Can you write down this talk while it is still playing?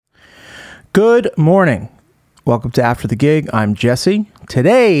Good morning. Welcome to After the Gig. I'm Jesse.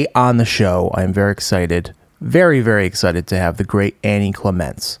 Today on the show, I'm very excited, very excited to have the great Annie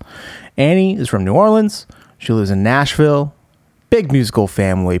Clements. Annie is from New Orleans. She lives in Nashville. Big musical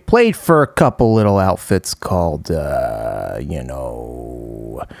family. Played for a couple little outfits called,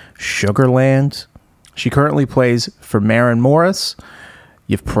 Sugarland. She currently plays for Maren Morris.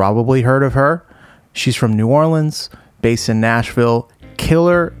 You've probably heard of her. She's from New Orleans, based in Nashville.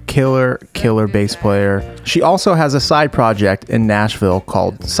 Killer bass player. She also has a side project in Nashville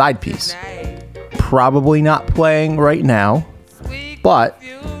called Side Piece. Probably not playing right now, but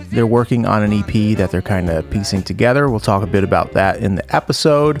they're working on an EP that they're kind of piecing together. We'll talk a bit about that in the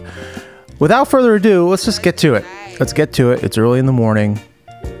episode. Without further ado, let's just get to it. It's early in the morning.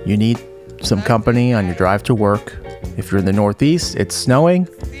 You need some company on your drive to work. If you're in the Northeast, it's snowing,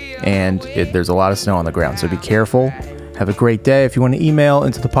 and there's a lot of snow on the ground, so be careful. Have a great day. If you want to email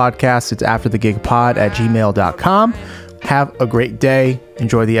into the podcast, it's afterthegigpod@gmail.com. Have a great day.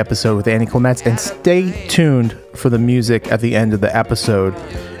 Enjoy the episode with Annie Clements, and stay tuned for the music at the end of the episode.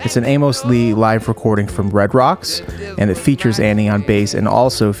 It's an Amos Lee live recording from Red Rocks, and it features Annie on bass and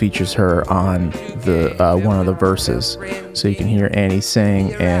also features her on the one of the verses. So you can hear Annie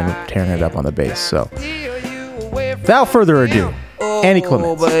sing and tearing it up on the bass. So without further ado, Annie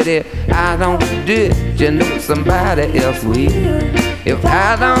Clements. But if I don't do it, you know somebody else will. If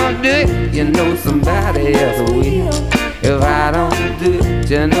I don't do it, you know somebody else will. If I don't do it,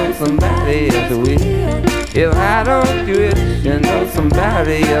 you know somebody else will. If I don't do it, you know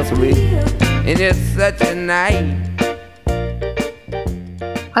somebody else will. And it's such a night.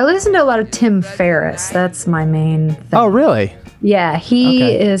 I listen to a lot of Tim Ferriss. That's my main thing. Oh, really? Yeah,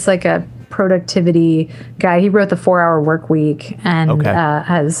 he is like a productivity guy. He wrote the 4-Hour Work Week, and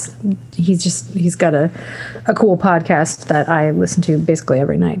he's got a cool podcast that I listen to basically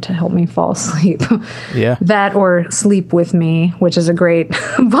every night to help me fall asleep. Yeah. That or Sleep With Me, which is a great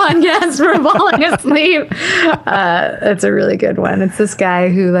podcast for falling asleep. It's a really good one. It's this guy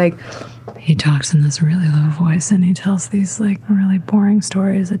who he talks in this really low voice, and he tells these really boring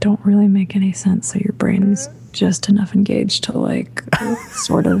stories that don't really make any sense. So your brain's just enough engaged to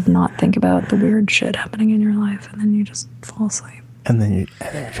sort of not think about the weird shit happening in your life, and then you just fall asleep. And then you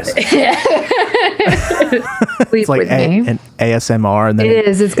just Sleep it's like with me. an ASMR, and then It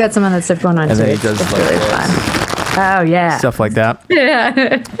is. It's got some of that stuff going on and too. then he does It's really fun. Oh yeah, stuff like that.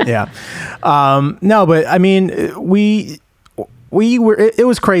 Yeah. Yeah. No, but I mean, we were. It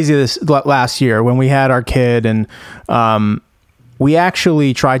was crazy this last year when we had our kid, and we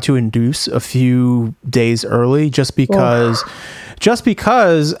actually tried to induce a few days early just because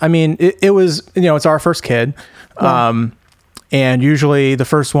I mean, it was, it's our first kid. Yeah. And usually the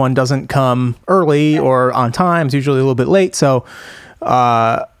first one doesn't come early or on time. It's usually a little bit late. So,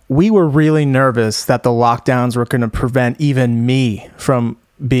 we were really nervous that the lockdowns were going to prevent even me from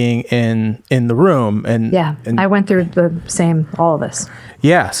being in the room. And I went through the same, all of this.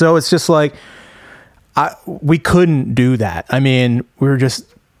 Yeah. So it's just we couldn't do that. I mean, we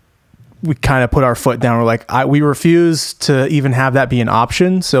kind of put our foot down. We're we refuse to even have that be an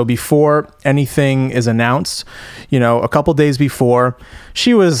option. So before anything is announced, a couple days before,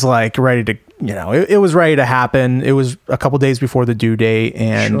 she was ready to, it was ready to happen. It was a couple days before the due date,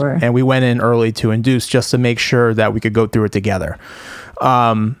 and we went in early to induce just to make sure that we could go through it together,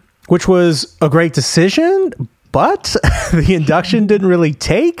 which was a great decision. But the induction didn't really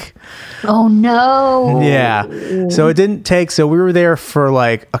take. Oh no. Yeah. So it didn't take. So we were there for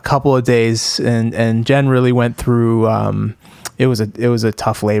a couple of days, and Jen really went through. It was a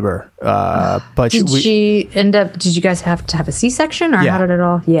tough labor. But did she end up? Did you guys have to have a C-section, or how did it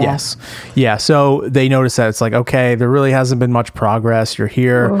all? Yeah. Yes. Yeah. So they noticed that it's okay, there really hasn't been much progress. You're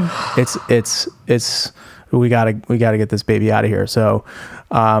here. It's. We gotta get this baby out of here. So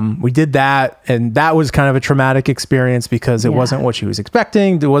we did that, and that was kind of a traumatic experience because it wasn't what she was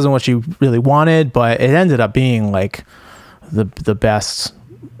expecting. It wasn't what she really wanted, but it ended up being the best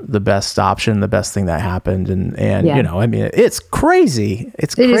option, the best thing that happened. And I mean, it's crazy. It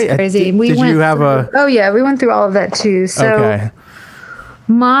is crazy. Did you have Oh yeah, we went through all of that too. So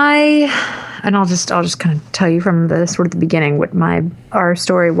and I'll just kind of tell you from the sort of the beginning what our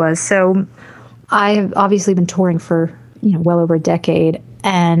story was. So I have obviously been touring for, well over a decade,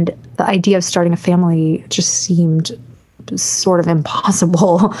 and the idea of starting a family just seemed sort of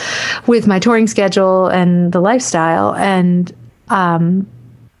impossible with my touring schedule and the lifestyle. And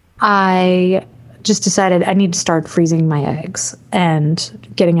I just decided I need to start freezing my eggs and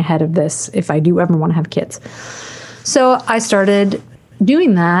getting ahead of this if I do ever want to have kids. So I started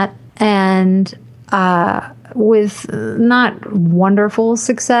doing that, and with not wonderful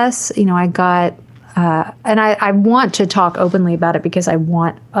success. I got, and I want to talk openly about it because I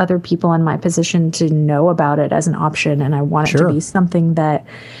want other people in my position to know about it as an option, and I want it to be something that,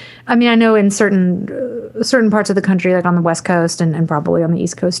 I know in certain parts of the country, like on the West Coast and probably on the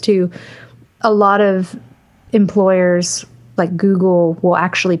East Coast too, a lot of employers like Google will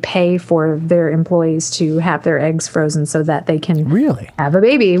actually pay for their employees to have their eggs frozen so that they can really have a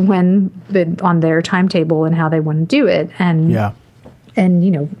baby on their timetable and how they want to do it. And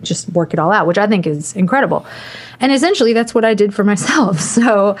just work it all out, which I think is incredible. And essentially that's what I did for myself.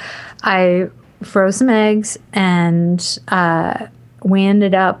 So I froze some eggs, and we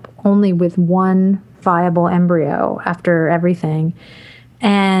ended up only with one viable embryo after everything.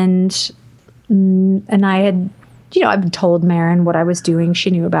 And I had, I've told Maren what I was doing. She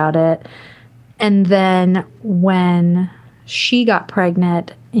knew about it. And then when she got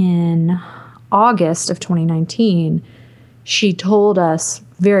pregnant in August of 2019, she told us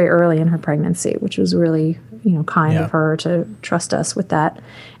very early in her pregnancy, which was really, kind of her to trust us with that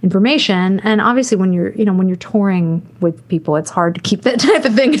information. And obviously when you're touring with people, it's hard to keep that type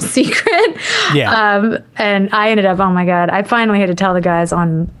of thing a secret. Yeah. And I ended up, oh my God, I finally had to tell the guys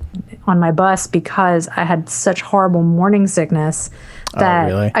on my bus because I had such horrible morning sickness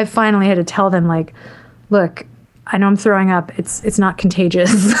that I finally had to tell them, like, look, I know I'm throwing up. It's not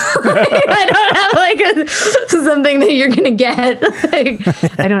contagious. I don't have something that you're gonna get.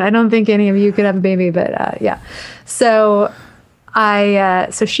 I don't think any of you could have a baby, but yeah. So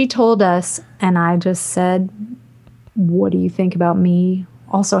so she told us, and I just said, "What do you think about me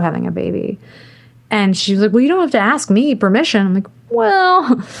also having a baby?" And she was like, "Well, you don't have to ask me permission." I'm like, well,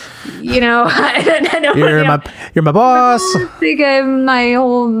 I don't. You're my boss. I think my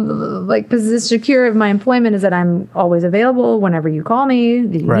whole position secure of my employment is that I'm always available whenever you call me.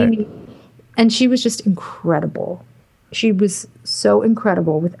 Right. Need me. And she was just incredible. She was so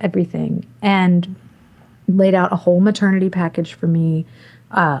incredible with everything, and laid out a whole maternity package for me.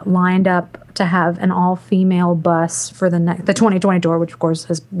 Lined up to have an all-female bus for the 2020 tour, which of course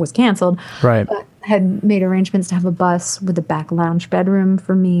was canceled. Right. But had made arrangements to have a bus with a back lounge bedroom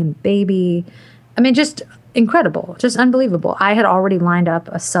for me and baby. Just incredible, just unbelievable. I had already lined up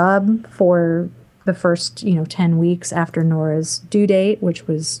a sub for the first 10 weeks after Nora's due date, which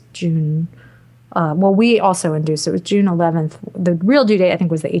was June. We also induced. It was June 11th. The real due date I think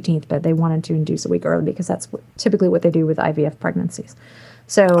was the 18th, but they wanted to induce a week early because that's typically what they do with IVF pregnancies.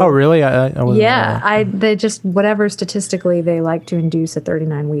 So, oh really? I wasn't they just, whatever statistically they like to induce at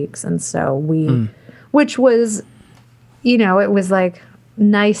 39 weeks, and so which was, it was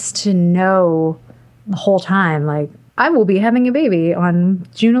nice to know the whole time, I will be having a baby on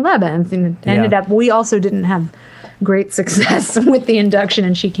June 11th, and it ended up we also didn't have great success with the induction,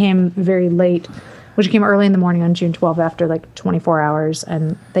 and she came very late. Well, she came early in the morning on June 12th after 24 hours,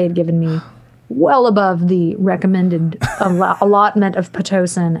 and they had given me well above the recommended allotment of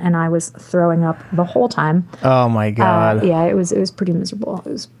Pitocin, and I was throwing up the whole time. Oh my God. It was pretty miserable.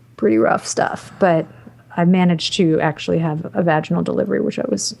 It was pretty rough stuff, but I managed to actually have a vaginal delivery, which I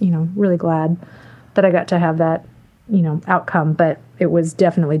was, really glad that I got to have that, outcome, but it was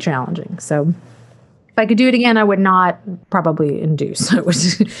definitely challenging. So if I could do it again, I would not probably induce. I would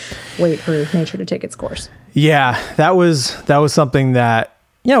wait for nature to take its course. Yeah, that was something that,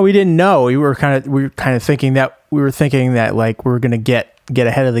 we didn't know. We were kind of thinking that we were going to get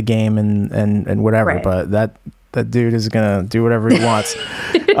ahead of the game and whatever, right. But that dude is going to do whatever he wants.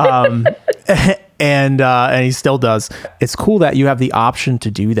 And he still does. It's cool that you have the option to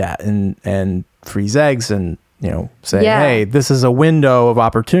do that and freeze eggs and, say, hey, this is a window of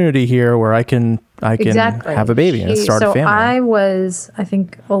opportunity here where I can exactly. have a baby and start a family. I was, I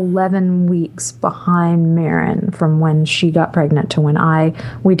think, 11 weeks behind Maren from when she got pregnant to when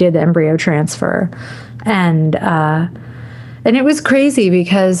we did the embryo transfer. And it was crazy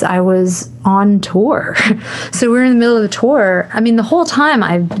because I was on tour. So we were in the middle of the tour. The whole time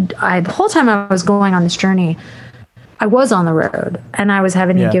I was going on this journey, I was on the road, and I was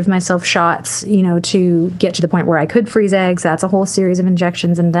having to give myself shots, to get to the point where I could freeze eggs. That's a whole series of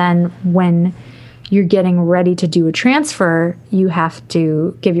injections. And then when you're getting ready to do a transfer, you have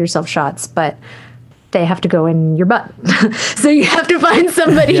to give yourself shots, but they have to go in your butt. So you have to find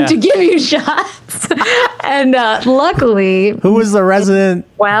somebody to give you shots. And luckily... Who was the resident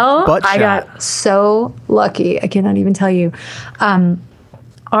butt I shot? got so lucky. I cannot even tell you.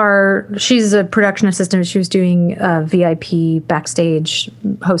 She's a production assistant. She was doing VIP backstage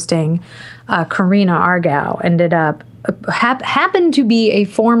hosting. Karina Argao ended up happened to be a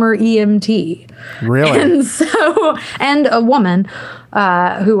former EMT. Really? And a woman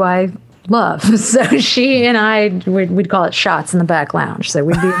who I love. So she and I, we'd call it shots in the back lounge. So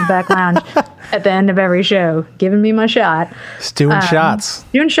we'd be in the back lounge at the end of every show, giving me my shot. Just doing shots.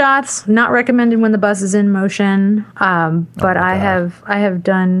 Doing shots. Not recommended when the bus is in motion. But I have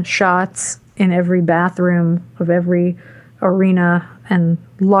done shots in every bathroom of every arena and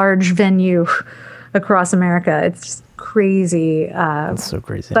large venue across America. It's just crazy. That's so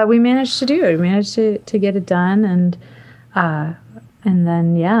crazy. But we managed to do it. We managed to get it done, and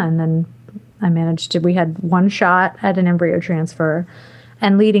then I managed to. We had one shot at an embryo transfer,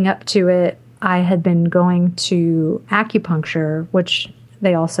 and leading up to it, I had been going to acupuncture, which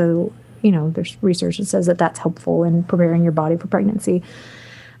they also, there's research that says that that's helpful in preparing your body for pregnancy,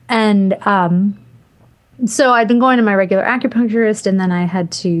 and so I'd been going to my regular acupuncturist, and then I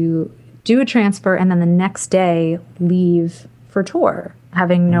had to do a transfer, and then the next day leave for tour,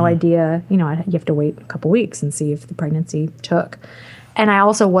 having no idea. You have to wait a couple weeks and see if the pregnancy took. And I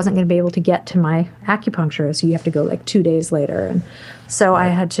also wasn't going to be able to get to my acupuncturist. So you have to go like 2 days later. And so I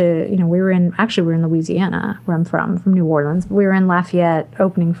had to, we were in Louisiana, where I'm from New Orleans. We were in Lafayette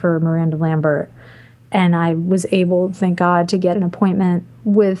opening for Miranda Lambert. And I was able, thank God, to get an appointment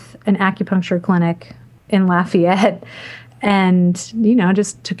with an acupuncture clinic in Lafayette. And,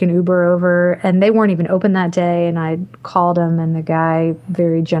 just took an Uber over, and they weren't even open that day. And I called him, and the guy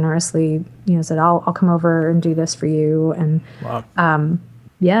very generously, said, I'll come over and do this for you. And, wow. And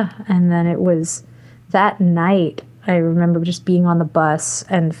then it was that night, I remember just being on the bus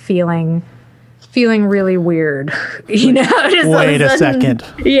and feeling really weird, just wait a second.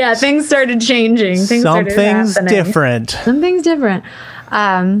 Yeah. Things started changing. Something's different. Something's different.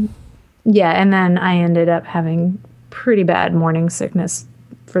 And then I ended up having pretty bad morning sickness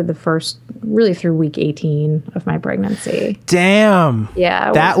for the first, really through week 18 of my pregnancy. Damn.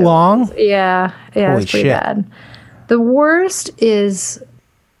 Yeah. That long? Yeah. Yeah. Holy It's pretty shit. bad. The worst is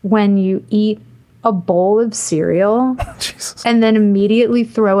when you eat a bowl of cereal Jesus. and then immediately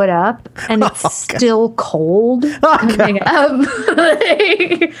throw it up and it's still cold coming up.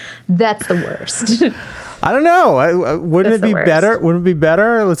 That's the worst. I don't know. Wouldn't it be better? Wouldn't it be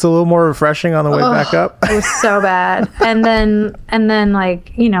better? It's a little more refreshing on the way back up. It was so bad. And then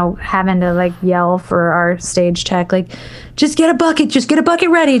having to yell for our stage tech, just get a bucket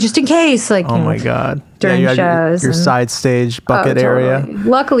ready, just in case. Oh my God. During you had shows. Your side stage bucket area.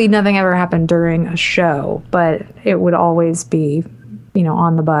 Luckily, nothing ever happened during a show, but it would always be,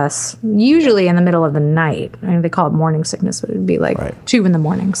 on the bus, usually in the middle of the night. I mean, they call it morning sickness, but it would be 2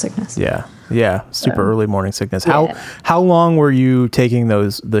 a.m. sickness. Yeah. Yeah. Super early morning sickness. How long were you taking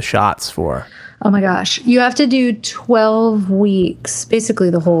the shots for? Oh my gosh. You have to do 12 weeks, basically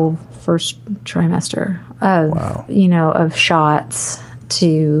the whole first trimester of shots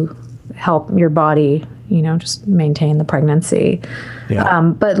to help your body, just maintain the pregnancy. Yeah.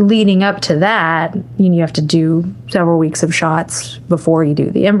 But leading up to that, you have to do several weeks of shots before you do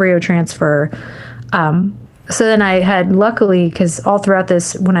the embryo transfer. So then I had, luckily, because all throughout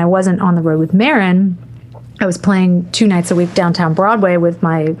this, when I wasn't on the road with Marin, I was playing 2 nights a week downtown Broadway with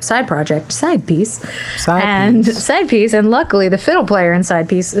my side project, Side Piece. And luckily, the fiddle player in Side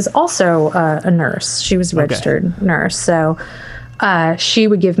Piece is also a nurse. She was a registered nurse. So she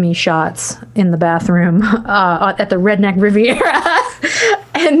would give me shots in the bathroom at the Redneck Riviera.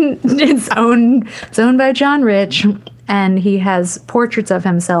 And it's owned by John Rich. And he has portraits of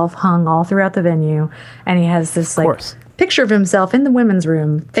himself hung all throughout the venue. And he has this picture of himself in the women's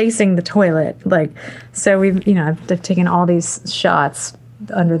room facing the toilet. So I've taken all these shots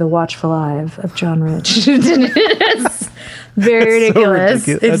under the watchful eye of John Rich. It's very ridiculous.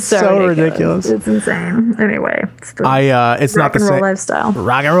 It's so ridiculous. It's insane. Anyway, it's not the same lifestyle.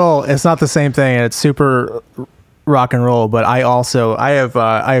 Rock and roll. It's not the same thing. It's super rock and roll, but I have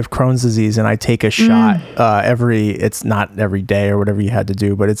Crohn's disease, and I take a shot it's not every day or whatever you had to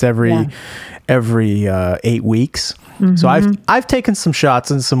do, but it's every 8 weeks. Mm-hmm. So I've taken some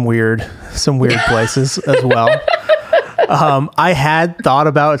shots in some weird places as well. I had thought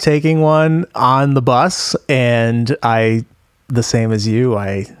about taking one on the bus, and the same as you,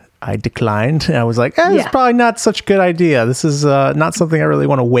 I declined. And I was like, it's probably not such a good idea. This is not something I really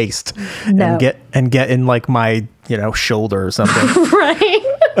want to waste and get in my shoulder or something. Right.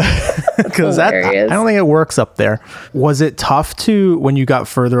 Because I don't think it works up there. Was it tough when you got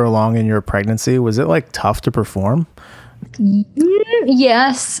further along in your pregnancy, was it tough to perform?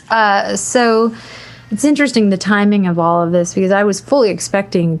 Yes. So it's interesting, the timing of all of this, because I was fully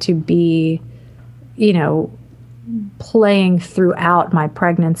expecting to be, playing throughout my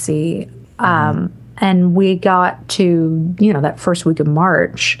pregnancy. And we got to, that first week of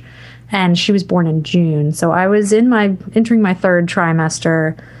March, and she was born in June. So I was entering my 3rd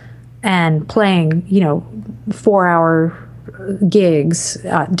trimester, and playing, 4-hour gigs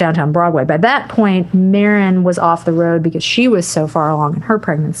downtown Broadway. By that point, Marin was off the road because she was so far along in her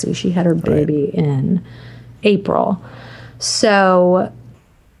pregnancy. She had her baby in April. So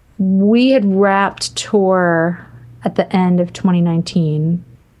we had wrapped tour at the end of 2019.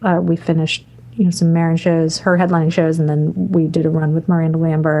 We finished, some Marin shows, her headlining shows, and then we did a run with Miranda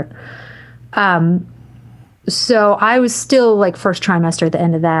Lambert. So I was still like first trimester at the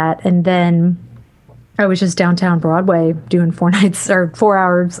end of that. And then I was just downtown Broadway doing 4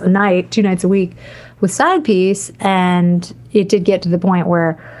 hours a night, 2 nights a week with Side Piece. And it did get to the point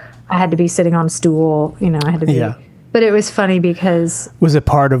where I had to be sitting on a stool, I had to be. Yeah. But it was funny because... Was it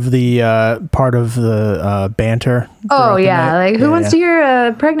part of the banter? Oh, yeah. Like, who wants to hear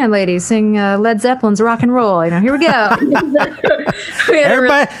a pregnant lady sing Led Zeppelin's Rock and Roll? Here we go.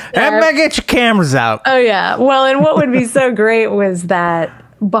 Everybody get your cameras out. Oh, yeah. Well, and what would be so great was that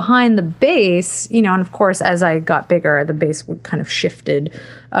behind the bass, and of course, as I got bigger, the bass would kind of shifted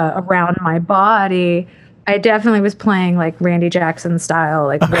around my body. I definitely was playing like Randy Jackson style,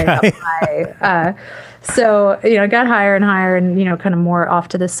 like way up high. So, I got higher and higher and, kind of more off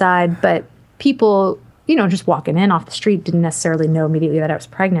to the side. But people, just walking in off the street didn't necessarily know immediately that I was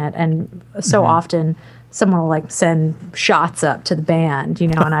pregnant. And so often someone will like send shots up to the band,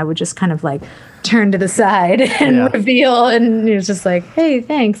 and I would just kind of like turn to the side and reveal. And it was just like, hey,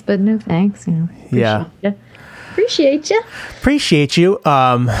 thanks, but no thanks. Appreciate you. Appreciate you.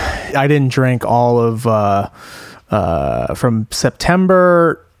 I didn't drink all of from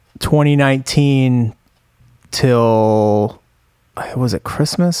September 2019 till, was it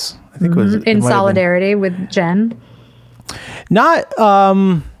Christmas? I think it was in solidarity with Jen. Not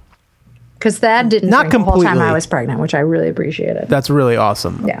because Thad didn't not drink completely. The whole time I was pregnant, which I really appreciated. That's really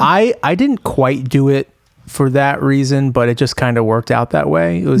awesome. Yeah. I didn't quite do it for that reason, but it just kind of worked out that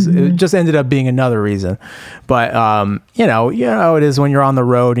way. It just ended up being another reason. But it is when you're on the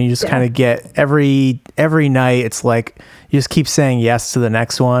road and you just kind of get every night. It's like you just keep saying yes to the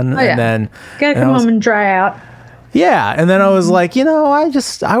next one, and then gotta come home and dry out. Yeah, and then I was like,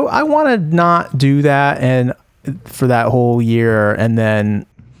 I want to not do that, and for that whole year, and then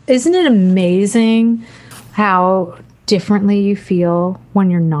isn't it amazing how differently you feel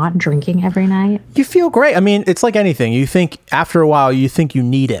when you're not drinking every night? You feel great. I mean, it's like anything. You think after a while, you think you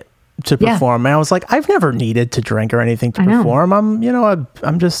need it to perform. And I was like, I've never needed to drink or anything to perform.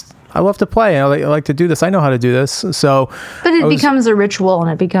 I love to play. I like to do this. I know how to do this. So, but it becomes a ritual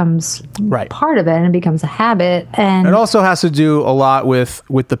and it becomes part of it, and it becomes a habit. And it also has to do a lot with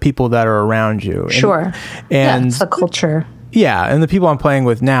the people that are around you. Sure. And it's the culture. Yeah. And the people I'm playing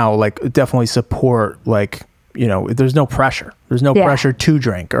with now, like, definitely support, like, there's no pressure. There's no pressure to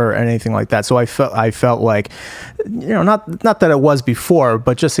drink or anything like that. So I felt like, not that it was before,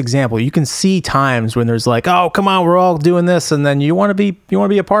 but just example, you can see times when there's like, oh, come on, we're all doing this. And then you want to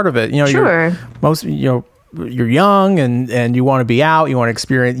be a part of it. Sure. You're young and you want to be out, you want to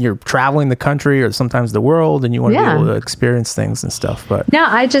experience, you're traveling the country or sometimes the world, and you want to be able to experience things and stuff. But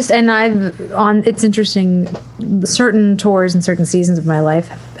it's interesting. Certain tours and certain seasons of my life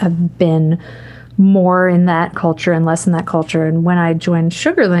have been more in that culture and less in that culture. And when I joined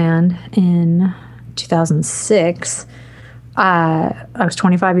Sugarland in 2006, I was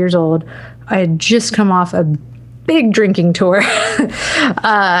 25 years old. I had just come off a big drinking tour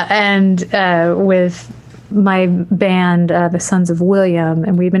and with my band, the Sons of William,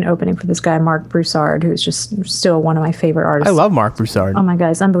 and we've been opening for this guy, Mark Broussard, who's just still one of my favorite artists. I love Mark Broussard. Oh my God,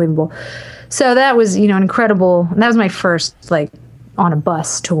 it's unbelievable. So that was, incredible. That was my first, like, on a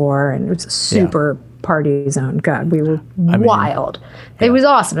bus tour, and it was a super party zone. God, we were wild. Yeah. It was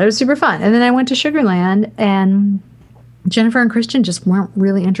awesome. It was super fun. And then I went to Sugarland, and Jennifer and Christian just weren't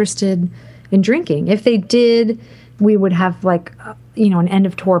really interested in drinking. If they did, we would have like, an end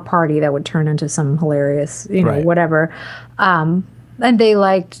of tour party that would turn into some hilarious, whatever. And they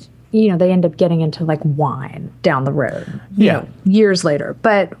liked, they end up getting into like wine down the road, years later.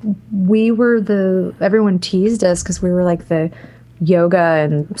 But we were everyone teased us because we were like the yoga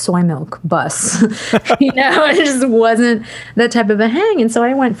and soy milk bus, it just wasn't that type of a hang. And so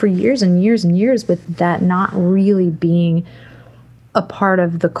I went for years and years and years with that not really being a part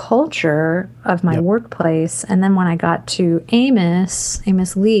of the culture of my workplace. And then when I got to Amos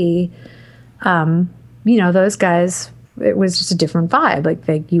Lee, those guys, it was just a different vibe.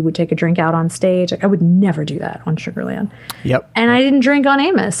 Like you would take a drink out on stage. Like I would never do that on Sugarland. Yep. And I didn't drink on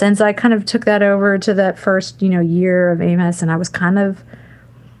Amos. And so I kind of took that over to that first, year of Amos. And I was kind of,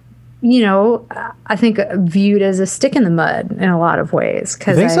 I think viewed as a stick in the mud in a lot of ways.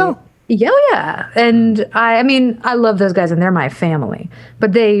 You think so? Yeah. And I love those guys and they're my family,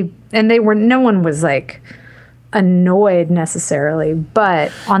 but they no one was like annoyed necessarily,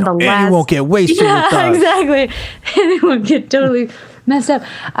 but on the last, and you won't get wasted with us. exactly, and it won't get totally messed up.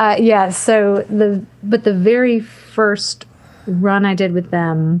 So the very first run I did with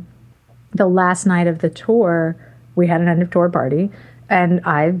them, the last night of the tour, we had an end of tour party, and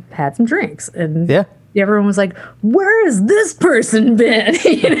I had some drinks, and Yeah. everyone was like, "Where has this person been?"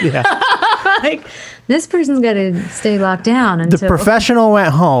 Like, this person's got to stay locked down The until professional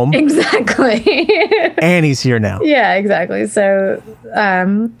went home, exactly. and he's here now. Yeah, exactly. So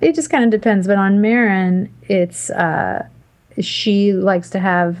it just kind of depends. But on Marin, it's she likes to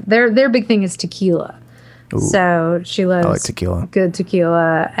have their big thing is tequila. So she loves like tequila. good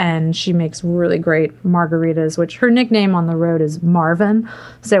tequila, and she makes really great margaritas, which her nickname on the road is Marvin.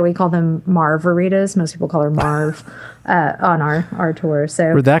 So we call them Marvaritas. Most people call her Marv on our tour. So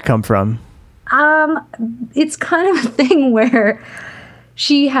Where'd that come from? it's kind of a thing where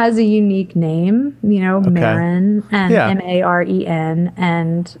she has a unique name, Marin, and Yeah. Maren,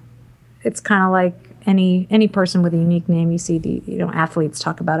 and it's kind of like any person with a unique name. You see athletes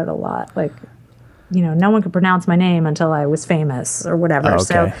talk about it a lot, like, no one could pronounce my name until I was famous or whatever. Oh, okay.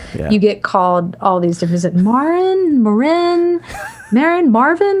 So Yeah. you get called all these different, is it Marin, Marvin?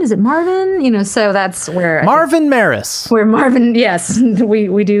 Is it Marvin? So that's where Marvin Maris. where Marvin, yes,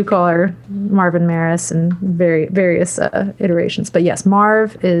 we do call her Marvin Maris in various iterations. But yes,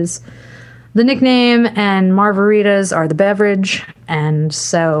 Marv is the nickname, and Marvaritas are the beverage. And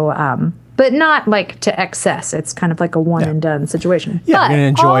so, but not like to excess. It's kind of like a one and done situation. Yeah, but you're gonna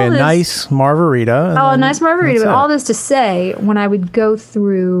enjoy a nice margarita. and a then nice margarita. that's But it. all this to say, when I would go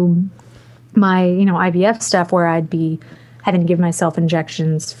through my, IVF stuff, where I'd be having to give myself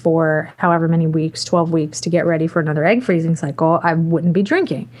injections for however many weeks, 12 weeks, to get ready for another egg freezing cycle, I wouldn't be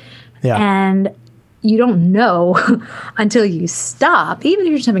drinking. Yeah. And you don't know until you stop, even if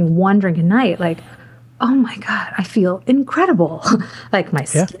you're just having one drink a night, like, oh my God, I feel incredible. Like, my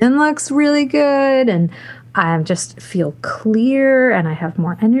skin looks really good, and I just feel clear, and I have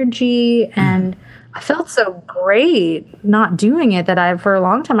more energy. And I felt so great not doing it that for a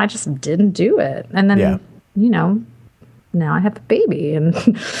long time, I just didn't do it. And then, now I have a baby, and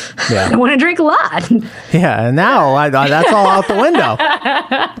I want to drink a lot. Yeah, and now that's all out the window.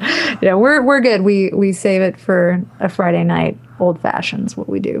 We're good. We save it for a Friday night old fashions, what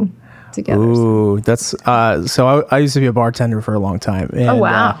we do together. Ooh, that's so I used to be a bartender for a long time. And, Oh,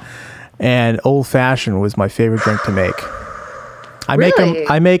 wow. And old fashioned was my favorite drink to make. I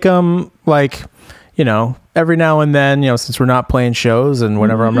Really? make them like, every now and then, since we're not playing shows, and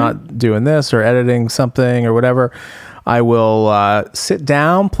whenever I'm not doing this or editing something or whatever, I will sit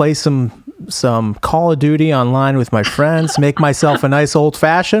down, play some Call of Duty online with my friends, make myself a nice old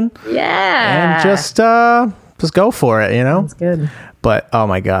fashioned, Yeah. and just go for it, That's good. But oh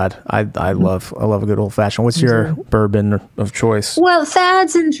my God, I love a good old fashioned. What's your bourbon of choice? Well,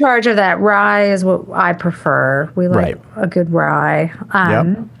 Thad's in charge of that. Rye is what I prefer. We like a good rye.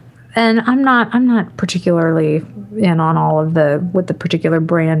 And I'm not particularly in on all of what the particular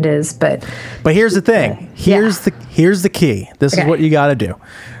brand is, but But here's the thing. Here's the key. This is what you got to do.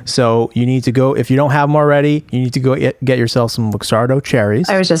 So you need to go, if you don't have them already, you need to go get yourself some Luxardo cherries.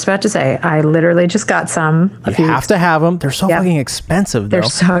 I was just about to say, I literally just got some. You have to have them. They're so fucking expensive, though. They're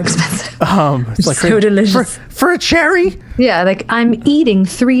so expensive. It's like so delicious. for a cherry. Yeah, like I'm eating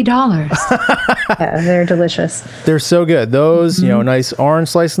 $3. Yeah, they're delicious. They're so good. Those, nice orange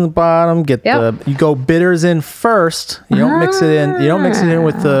slice in the bottom. You go bitters in first. You don't mix it in. You don't mix it in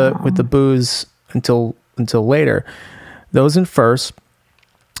with the booze until later. Those in first.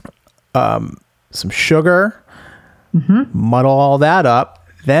 Some sugar. Muddle all that up.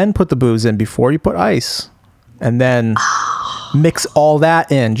 Then put the booze in before you put ice, and then mix all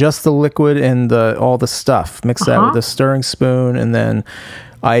that in. Just the liquid and all the stuff. Mix that with a stirring spoon, and then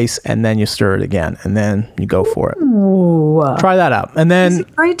ice, and then you stir it again, and then you go for it. Ooh. Try that out, and then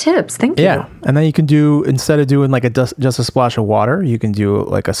Great tips. Thank you. yeah, and then you can do, instead of doing like just a splash of water, you can do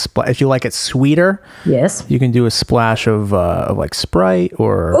like a if you like it sweeter. Yes. You can do a splash of like Sprite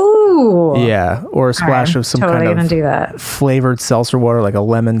or Ooh. or a splash of some totally kind gonna of do that. flavored seltzer water, like a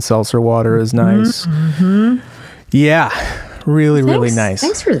lemon seltzer water is nice. Yeah, really nice.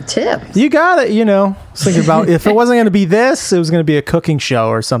 Thanks for the tip. You got it. I was thinking about if it wasn't going to be this, it was going to be a cooking show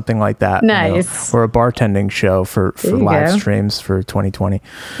or something like that. Nice. Or a bartending show for you live go. streams for 2020.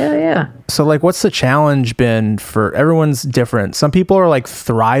 Hell yeah. So like, what's the challenge been for everyone's different? Some people are like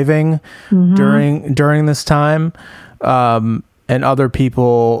thriving during this time. And other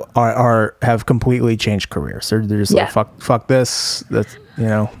people have completely changed careers. They're just like, fuck this. That's,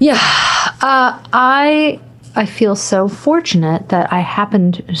 Yeah. I feel so fortunate that I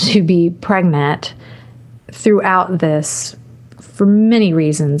happened to be pregnant throughout this for many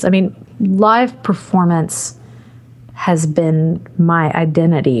reasons. I mean, live performance has been my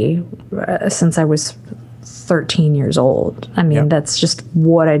identity since I was 13 years old. I mean, that's just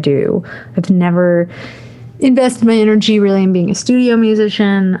what I do. I've never invested my energy really in being a studio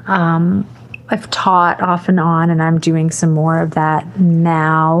musician. I've taught off and on, and I'm doing some more of that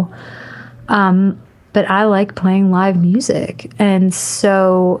now. But I like playing live music, and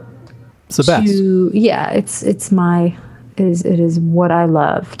so it's the best. It is what I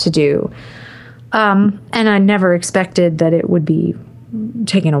love to do. And I never expected that it would be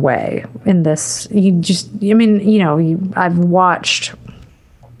taken away in this. I've watched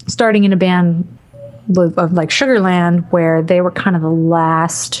starting in a band of like Sugarland, where they were kind of the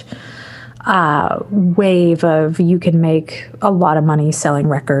last wave of you can make a lot of money selling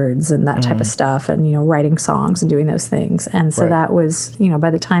records and that type of stuff, and writing songs and doing those things. And so that was, by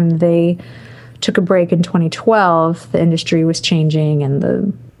the time they took a break in 2012, the industry was changing and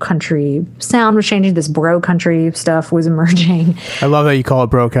the country sound was changing. This bro country stuff was emerging. I love that you call it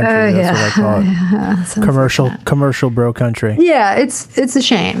bro country. That's what I call it. Commercial bro country. Yeah, it's a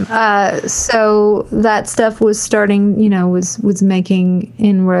shame. So that stuff was starting, was making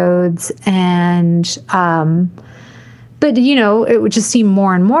inroads, and but it would just seem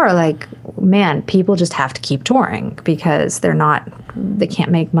more and more like, man, people just have to keep touring because they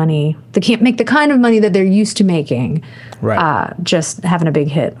can't make money. They can't make the kind of money that they're used to making. Right. Just having a big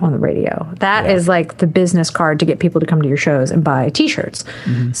hit on the radio. That is like the business card to get people to come to your shows and buy T-shirts.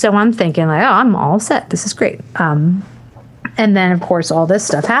 Mm-hmm. So I'm thinking like, oh, I'm all set. This is great. And then, of course, all this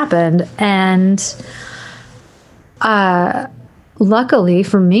stuff happened. And luckily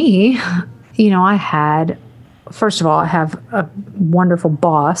for me, I had... First of all, I have a wonderful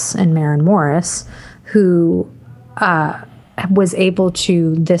boss in Maren Morris, who was able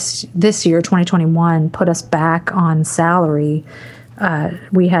to this year, 2021, put us back on salary.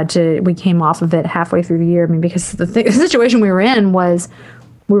 We came off of it halfway through the year. I mean, because the situation we were in was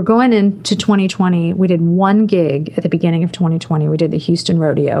we were going into 2020. We did one gig at the beginning of 2020. We did the Houston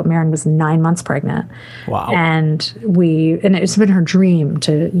Rodeo. Maren was 9 months pregnant. Wow. And it's been her dream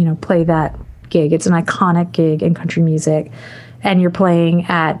to, play that gig. It's an iconic gig in country music, and you're playing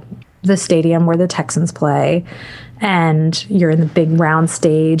at the stadium where the Texans play, and you're in the big round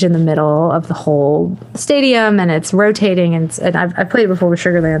stage in the middle of the whole stadium, and it's rotating, and I've played it before with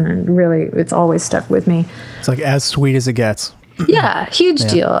Sugarland, and really it's always stuck with me. It's like as sweet as it gets. Yeah, huge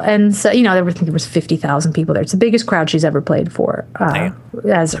deal. And so, there was 50,000 people there. It's the biggest crowd she's ever played for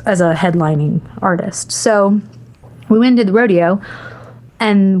as a headlining artist. So we went to the rodeo,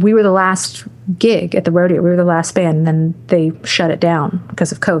 and we were the last gig at the rodeo. We were the last band, and then they shut it down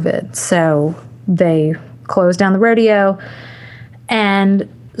because of COVID. So they closed down the rodeo. And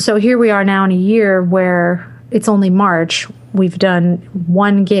so here we are now in a year where it's only March. We've done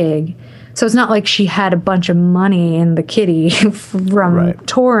one gig. So it's not like she had a bunch of money in the kitty from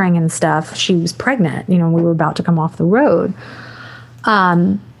touring and stuff. She was pregnant. We were about to come off the road.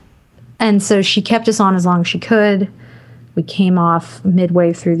 And so she kept us on as long as she could. We came off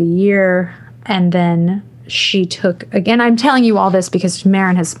midway through the year, and then she took, again, I'm telling you all this because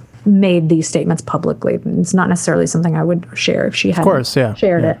Maren has made these statements publicly. It's not necessarily something I would share if she hadn't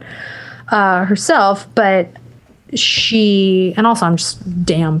shared it herself, but and also I'm just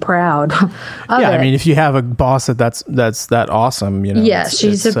damn proud of it. I mean, if you have a boss that's that awesome, Yes,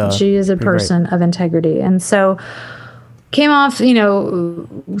 she is a person of integrity. And so came off, she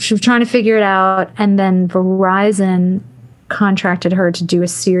was trying to figure it out, and then Verizon contracted her to do a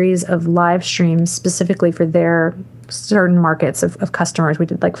series of live streams specifically for their certain markets of customers. We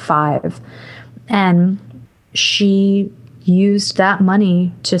did like 5. And she used that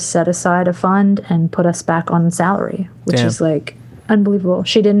money to set aside a fund and put us back on salary, which is like unbelievable.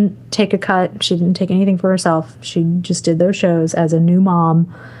 She didn't take a cut. She didn't take anything for herself. She just did those shows as a new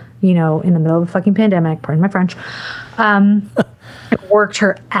mom, in the middle of a fucking pandemic, pardon my French. Worked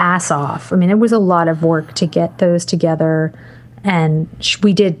her ass off. I mean, it was a lot of work to get those together, and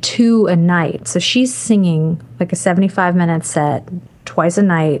we did 2 a night. So she's singing like a 75-minute set twice a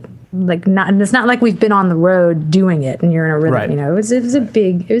night. It's not like we've been on the road doing it and you're in a rhythm. Right. It was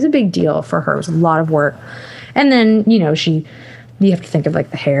a big deal for her. It was a lot of work, and then you have to think of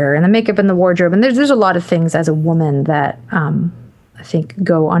like the hair and the makeup and the wardrobe, and there's a lot of things as a woman that I think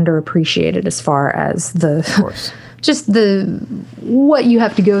go underappreciated as far as just what you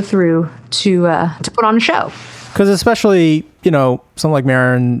have to go through to put on a show. Because especially, someone like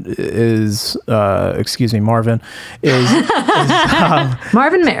Marvin is Marvin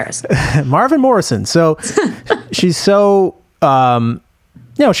Maris. Marvin Morrison. So she's so,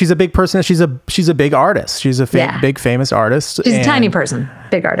 she's a big person. She's a big artist. She's a big famous artist. She's a tiny person,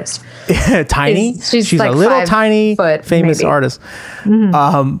 big artist. Tiny. She's like a little tiny famous maybe. artist.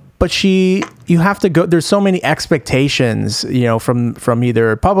 But you have to go. There's so many expectations, from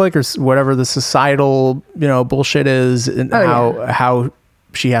either public or whatever the societal, bullshit is, and how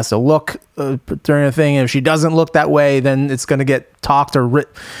she has to look during a thing. And if she doesn't look that way, then it's going to get talked or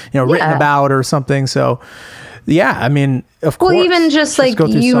written about or something. So, yeah, I mean, of course. Well, even just like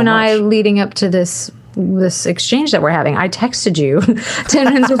you and I leading up to this exchange that we're having, I texted you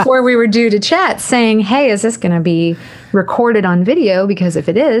 10 minutes before we were due to chat saying, hey, is this going to be recorded on video? Because if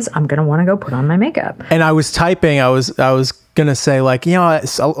it is, I'm going to want to go put on my makeup. And I was typing, I was going to say, like, a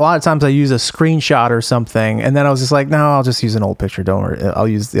lot of times I use a screenshot or something. And then I was just like, no, I'll just use an old picture. Don't worry. I'll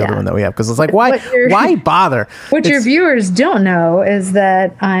use the other one that we have. Because it's like, why bother? What your viewers don't know is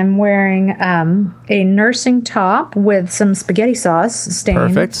that I'm wearing a nursing top with some spaghetti sauce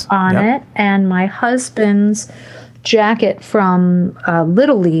stained on it. And my husband's jacket from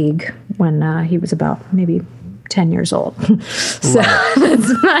Little League when he was about maybe 10 years old. So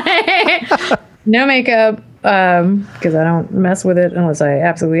that's my no makeup. Because I don't mess with it unless I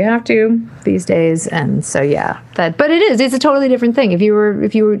absolutely have to these days. And so, but it's a totally different thing. If you were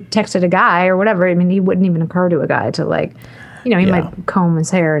texted a guy or whatever, I mean, he wouldn't even occur to a guy to like, he might comb his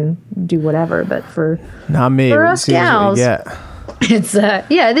hair and do whatever, but for not me, for us gals, it's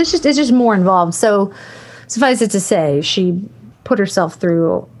just more involved. So suffice it to say, she put herself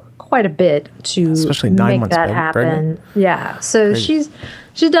through quite a bit to especially 9 make months that happen. Pregnant. Yeah. So Crazy.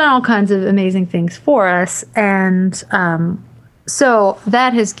 She's done all kinds of amazing things for us. And so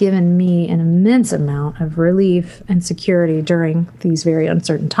that has given me an immense amount of relief and security during these very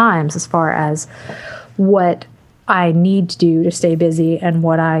uncertain times as far as what I need to do to stay busy and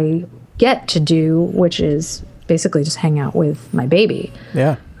what I get to do, which is basically just hang out with my baby.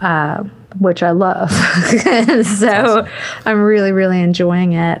 Yeah. Which I love. So I'm really, really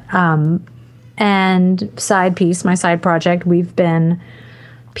enjoying it. And my side project, we've been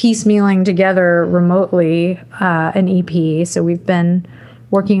piecemealing together remotely an EP. So we've been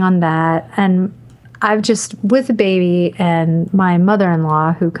working on that. And I've just, with the baby and my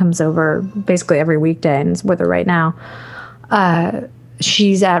mother-in-law, who comes over basically every weekday and is with her right now,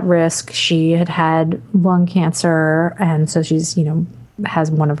 she's at risk. She had lung cancer. And so she's,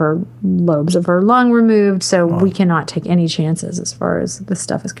 has one of her lobes of her lung removed. So we cannot take any chances as far as this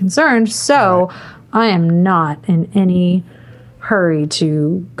stuff is concerned. So I am not in any hurry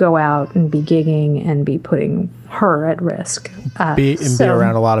to go out and be gigging and be putting her at risk. Be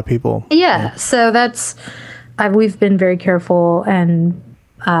around a lot of people. Yeah. So that's, we've been very careful and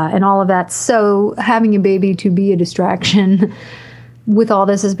all of that. So having a baby to be a distraction with all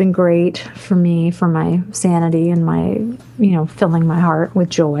this has been great for me, for my sanity and my, filling my heart with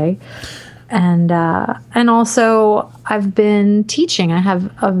joy. And also I've been teaching. I have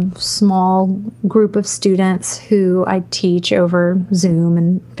a small group of students who I teach over Zoom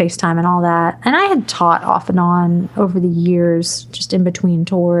and FaceTime and all that. And I had taught off and on over the years, just in between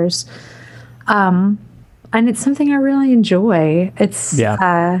tours. And it's something I really enjoy. It's,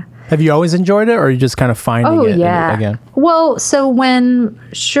 have you always enjoyed it, or are you just kind of finding it again? Well, so when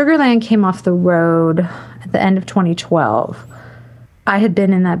Sugarland came off the road at the end of 2012, I had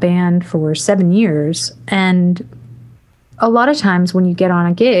been in that band for 7 years. And a lot of times when you get on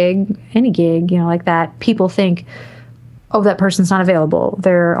a gig, any gig, like that, people think, oh, that person's not available.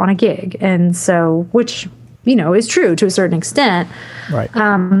 They're on a gig. And so, which, is true to a certain extent. Right.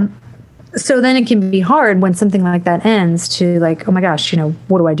 So then it can be hard when something like that ends to like, oh my gosh,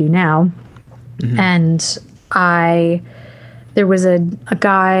 what do I do now? Mm-hmm. And there was a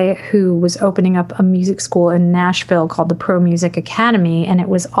guy who was opening up a music school in Nashville called the Pro Music Academy. And it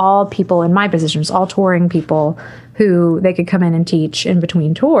was all people in my positions, all touring people who they could come in and teach in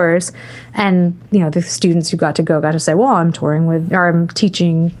between tours. And, the students who got to say, well, I'm touring with, or I'm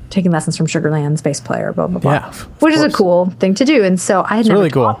taking lessons from Sugarland's bass player, blah, blah, blah. Yeah, which is a cool thing to do. And so I had never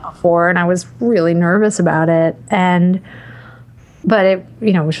taught before, and I was really nervous about it. But it,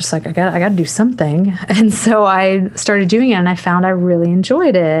 was just like, I got to do something. And so I started doing it, and I found I really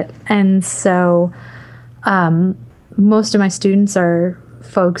enjoyed it. And so most of my students are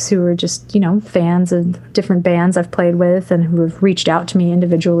folks who are just, fans of different bands I've played with and who have reached out to me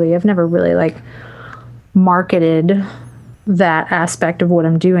individually. I've never really marketed that aspect of what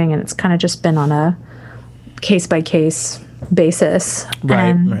I'm doing. And it's kind of just been on a case by case basis. Right,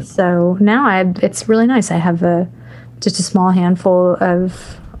 And right. so now it's really nice. I have just a small handful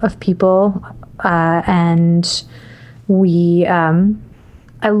of people, and we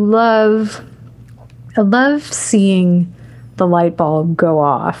I love seeing the light bulb go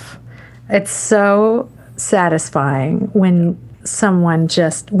off. It's so satisfying when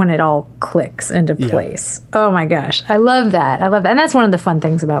when it all clicks into place. Oh my gosh. I love that. And that's one of the fun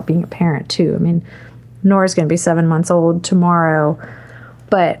things about being a parent too. I mean, Nora's going to be 7 months old tomorrow,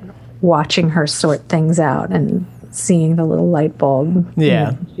 but watching her sort things out and seeing the little light bulb,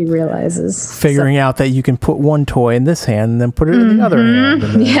 she realizes. Figuring out that you can put one toy in this hand and then put it in the other hand.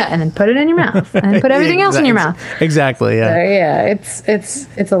 And then, and then put it in your mouth and then put everything else in your mouth. Exactly. Yeah. So,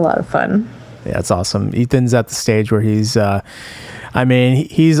 it's a lot of fun. Yeah, it's awesome. Ethan's at the stage where he's,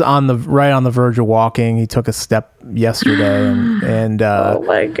 he's right on the verge of walking. He took a step yesterday, and oh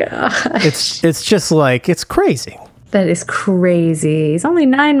my gosh, it's just like, it's crazy. That is crazy. He's only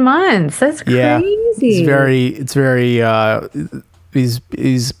 9 months. That's crazy. Yeah, it's very.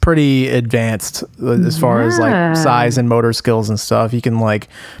 He's pretty advanced as far as like size and motor skills and stuff. He can like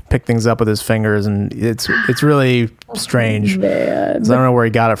pick things up with his fingers, and it's really strange. Man. I don't know where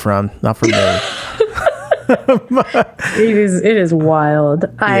he got it from. Not from me. It is wild.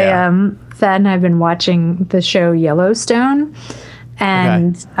 Yeah. Thad and I have been watching the show Yellowstone,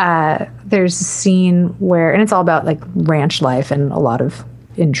 and there's a scene where, and it's all about like ranch life and a lot of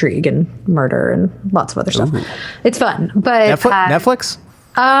intrigue and murder and lots of other stuff. Ooh. It's fun, but Netflix?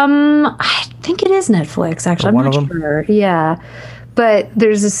 I think it is Netflix actually. I'm not sure. Yeah, but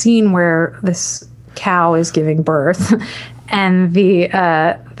there's a scene where this cow is giving birth, and the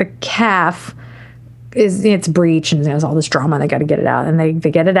calf it's breech, and there's all this drama. They got to get it out, and they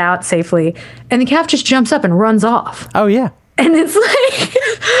get it out safely, and the calf just jumps up and runs off. Oh yeah. And it's like,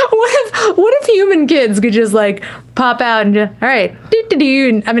 what if human kids could just like pop out and just, all right,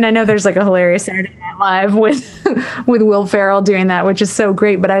 do. I mean, I know there's like a hilarious Saturday Night Live with Will Ferrell doing that, which is so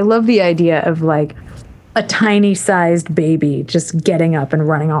great. But I love the idea of like a tiny sized baby just getting up and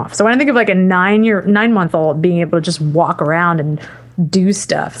running off. So when I think of like a 9-month-old being able to just walk around and do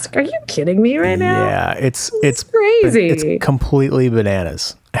stuff, it's like, are you kidding me right now? Yeah, it's crazy. It's completely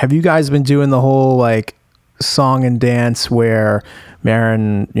bananas. Have you guys been doing the whole like song and dance where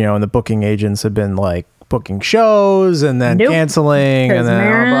Maren, and the booking agents have been like booking shows and then canceling, and then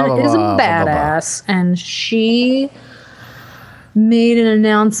Maren blah, blah, is a blah, badass, blah, blah. And she made an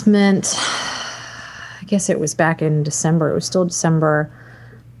announcement. I guess it was back in December. It was still December,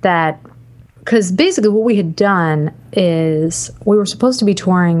 that because basically what we had done is we were supposed to be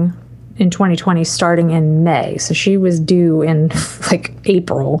touring in 2020 starting in May. So she was due in like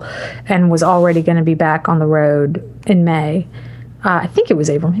April and was already going to be back on the road in May. I think it was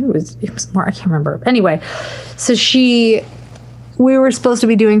April. Maybe it was more. I can't remember. Anyway, so we were supposed to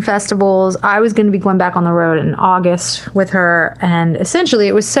be doing festivals. I was going to be going back on the road in August with her. And essentially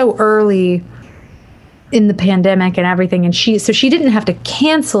it was so early in the pandemic and everything, and she didn't have to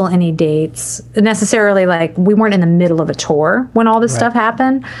cancel any dates necessarily. Like, we weren't in the middle of a tour when all this stuff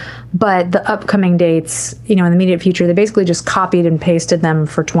happened, but the upcoming dates, in the immediate future, they basically just copied and pasted them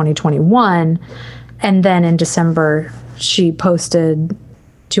for 2021. And then in December, she posted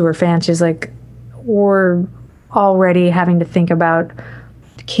to her fans, she's like, we're already having to think about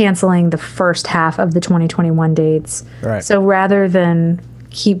canceling the first half of the 2021 dates. Right. So rather than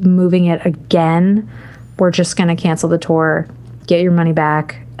keep moving it again, we're just going to cancel the tour, get your money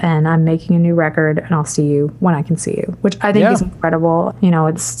back, and I'm making a new record, and I'll see you when I can see you, which I think is incredible.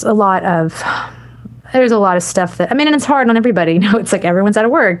 There's a lot of stuff that, and it's hard on everybody. It's like everyone's out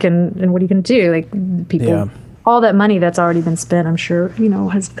of work, and what are you going to do? Like, people, all that money that's already been spent, I'm sure,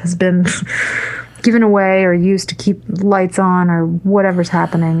 has been given away or used to keep lights on or whatever's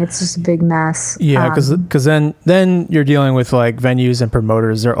happening. It's just a big mess. Yeah, because then you're dealing with like venues and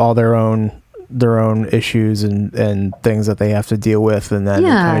promoters. They're all their own issues and things that they have to deal with, and then it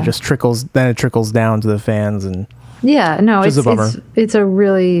kind of just trickles down to the fans. And it's a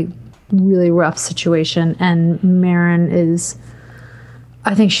really, really rough situation. And Maren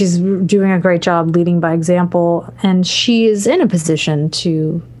I think she's doing a great job leading by example, and she is in a position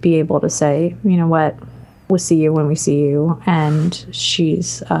to be able to say, you know what, we'll see you when we see you. And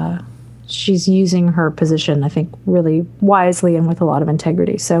she's using her position, I think, really wisely and with a lot of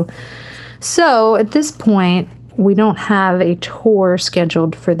integrity. So at this point, we don't have a tour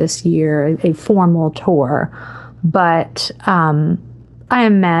scheduled for this year, a formal tour, but I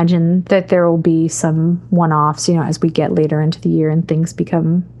imagine that there will be some one-offs, as we get later into the year and things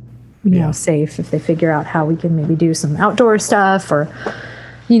become, safe, if they figure out how we can maybe do some outdoor stuff, or,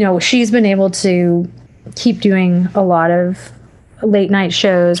 she's been able to keep doing a lot of late night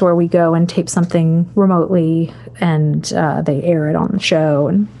shows where we go and tape something remotely and they air it on the show.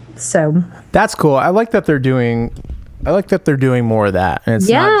 And so that's cool. I like that they're doing more of that. And it's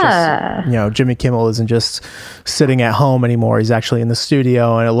not just, you know, Jimmy Kimmel isn't just sitting at home anymore. He's actually in the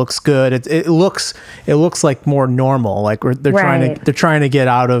studio and it looks good. It looks like more normal. Like they're trying to get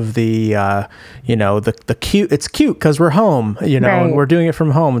out of the, you know, the cute. It's cute because we're home, you know, and we're doing it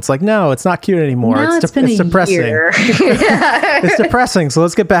from home. It's like, no, it's not cute anymore. No, it's depressing. Year. It's depressing. So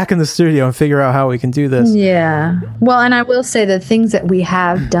let's get back in the studio and figure out how we can do this. Yeah. Well, and I will say the things that we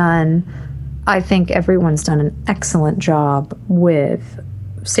have done, I think everyone's done an excellent job with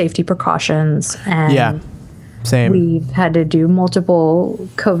safety precautions. And same. We've had to do multiple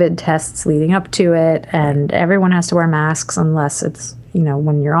COVID tests leading up to it, and everyone has to wear masks unless it's, you know,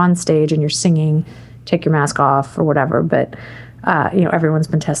 when you're on stage and you're singing, take your mask off or whatever. But, you know, everyone's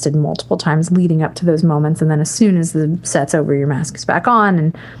been tested multiple times leading up to those moments. And then as soon as the set's over, your mask is back on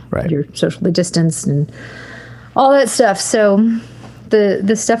and you're socially distanced and all that stuff. So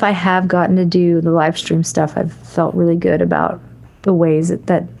the stuff I have gotten to do, the live stream stuff, I've felt really good about the ways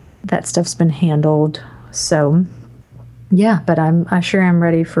that stuff's been handled. So, yeah, but I sure am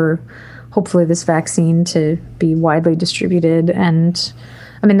ready for hopefully this vaccine to be widely distributed. And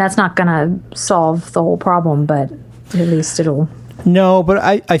I mean, that's not going to solve the whole problem, but at least it'll. No, but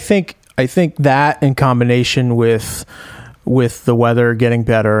I think that in combination with the weather getting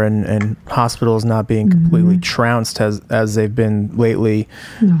better and hospitals not being completely trounced as they've been lately,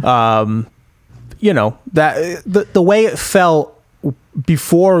 you know, that the way it felt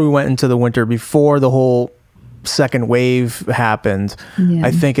before we went into the winter, before the whole second wave happened,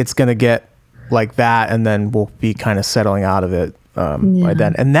 I think it's going to get like that, and then we'll be kind of settling out of it by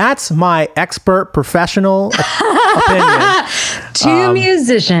then. And that's my expert professional opinion. Two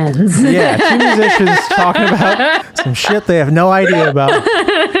musicians. Yeah, two musicians talking about some shit they have no idea about.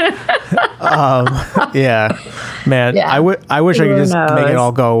 Yeah, man. Yeah. I wish I could just make it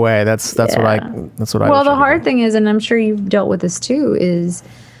all go away. That's what I. Well, the hard thing is, and I'm sure you've dealt with this too, is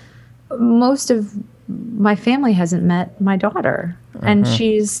most of my family hasn't met my daughter, and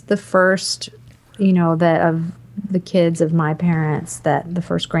she's the first, you know, that of the kids of my parents, that the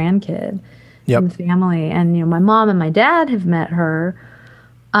first grandkid in the family. And, you know, my mom and my dad have met her,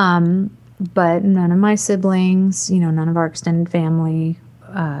 but none of my siblings, you know, none of our extended family,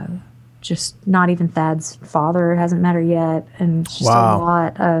 just not even Thad's father hasn't met her yet. And it's just a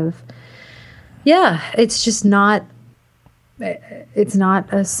lot of, it's just not, it's not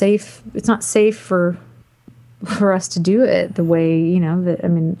safe for us to do it the way, you know, that, I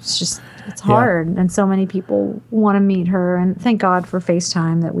mean, it's hard. And so many people want to meet her, and thank God for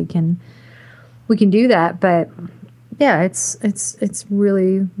FaceTime that we can do that. But yeah, it's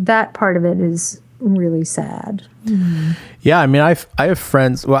really, that part of it is really sad. Yeah. I mean, I have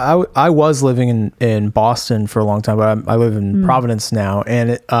friends. Well, I was living in Boston for a long time, but I live in Providence now.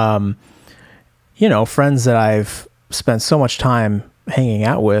 And it, you know, friends that I've spent so much time hanging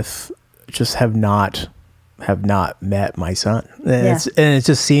out with just have not met my son. And it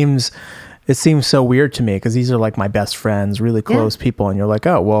just seems so weird to me, because these are like my best friends, really close people. And you're like,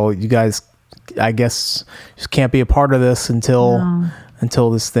 oh, well, you guys, I guess, just can't be a part of this until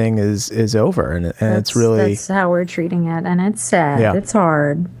this thing is over. And it's really, that's how we're treating it. And it's sad. Yeah. It's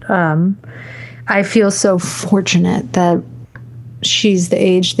hard. I feel so fortunate that she's the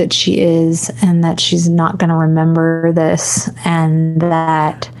age that she is, and that she's not going to remember this, and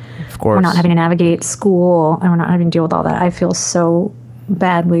that we're not having to navigate school, and we're not having to deal with all that. I feel so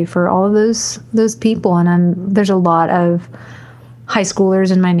badly for all of those people. And there's a lot of high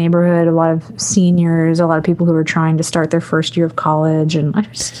schoolers in my neighborhood, a lot of seniors, a lot of people who are trying to start their first year of college, and I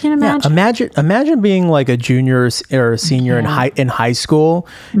just can't imagine. Yeah, imagine being like a junior or a senior in high school,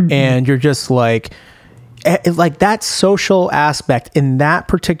 and you're just like that social aspect in that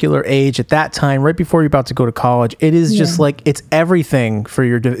particular age at that time, right before you're about to go to college. It is just like, it's everything for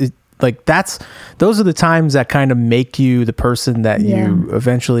your. Like those are the times that kind of make you the person that you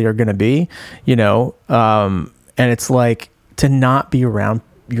eventually are going to be, you know? And it's like, to not be around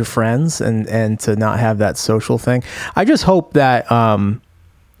your friends and to not have that social thing. I just hope that,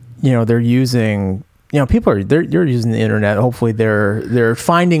 you know, they're using, you know, they're using the internet. Hopefully they're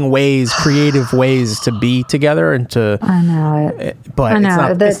finding creative ways to be together and to. I know it, but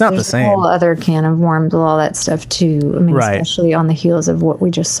it's not the same. A whole other can of worms with all that stuff too. I mean, especially on the heels of what we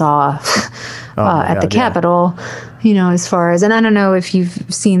just saw at the Capitol. You know, as far as, and I don't know if you've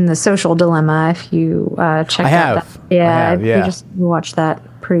seen The Social Dilemma. If you check out that, we just watched that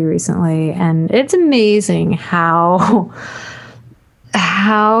pretty recently, and it's amazing how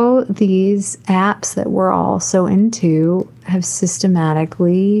how these apps that we're all so into have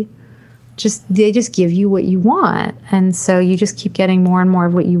systematically they just give you what you want. And so you just keep getting more and more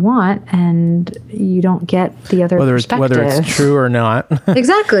of what you want, and you don't get the other perspective. Whether it's true or not.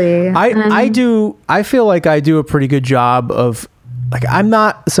 Exactly. I feel like I do a pretty good job of, like, I'm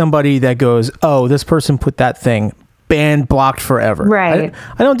not somebody that goes, oh, this person put that thing banned, blocked forever. Right.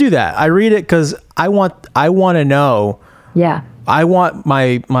 I don't do that. I read it because I want to know. Yeah. I want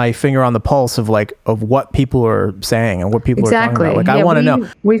my finger on the pulse of what people are saying and what people are talking about. Like, I want to know.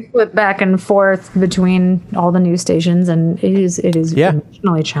 We flip back and forth between all the news stations, and it is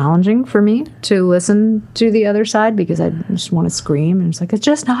emotionally challenging for me to listen to the other side, because I just want to scream, and it's like, it's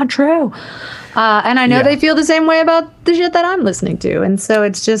just not true. And I know they feel the same way about the shit that I'm listening to, and so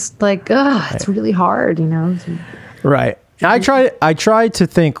it's just like, it's really hard, Right. I try to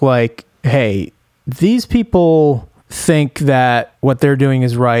think like, hey, these people think that what they're doing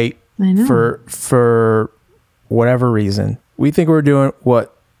is right for whatever reason. We think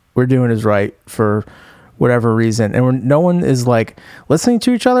what we're doing is right for whatever reason, and no one is like listening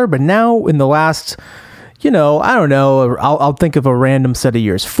to each other. But now in the last, I don't know, I'll think of a random set of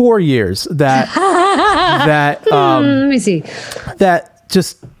years, 4 years that let me see, that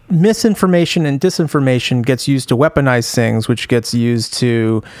just misinformation and disinformation gets used to weaponize things, which gets used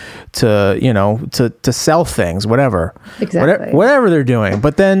to sell things, whatever. Exactly. Whatever they're doing.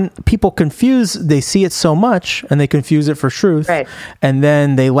 But then people they see it so much, and they confuse it for truth. Right. And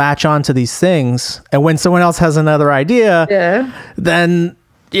then they latch onto these things. And when someone else has another idea, then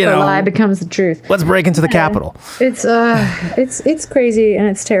the lie becomes the truth. Let's break into the Capitol. It's crazy, and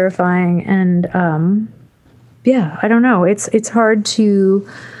it's terrifying, and I don't know. It's hard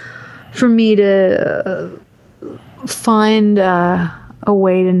for me to find a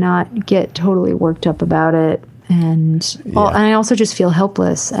way to not get totally worked up about it, and I also just feel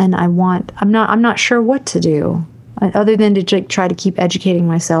helpless, and I'm not sure what to do other than to try to keep educating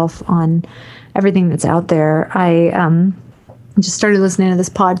myself on everything that's out there. I just started listening to this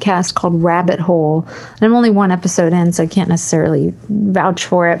podcast called Rabbit Hole, and I'm only one episode in, so I can't necessarily vouch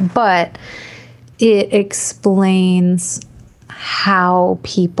for it, but it explains how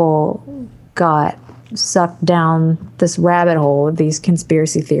people got sucked down this rabbit hole of these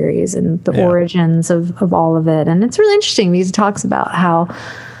conspiracy theories and the origins of all of it. And it's really interesting because it talks about how,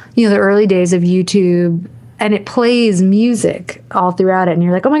 the early days of YouTube, and it plays music all throughout it. And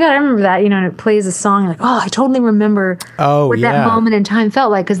you're like, oh my God, I remember that, and it plays a song. You're like, oh, I totally remember what that moment in time felt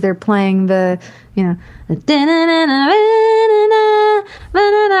like, because they're playing the,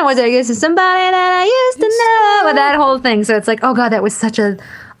 was I guess it's somebody that I used to know, with that whole thing. So it's like, oh God, that was such a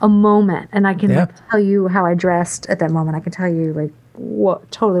moment, and I can tell you how I dressed at that moment. I can tell you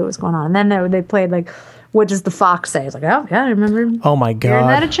what was going on. And then they played what does the fox say? It's like, oh yeah, I remember. Oh my God, hearing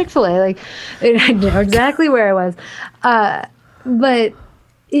that at Chick-fil-A. I know exactly where I was, but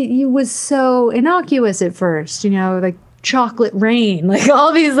it was so innocuous at first. Chocolate rain,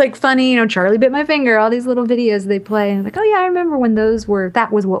 all these funny, Charlie bit my finger, all these little videos they play, and oh yeah, I remember when that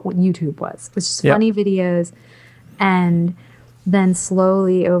was what YouTube was. It was just funny videos. And then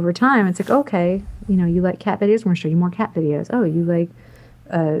slowly over time, it's like, okay, you like cat videos, we're gonna show you more cat videos. Oh, you like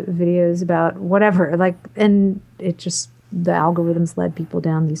videos about whatever, and it just, the algorithms led people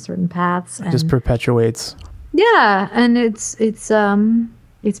down these certain paths. It just perpetuates. Yeah, and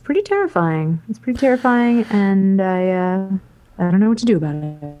it's pretty terrifying. It's pretty terrifying, and I don't know what to do about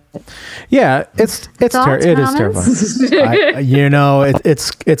it. Yeah, it is terrifying.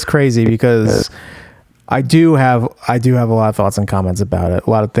 It's crazy because I do have a lot of thoughts and comments about it. A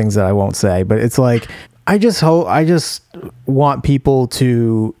lot of things that I won't say, but it's like, I just want people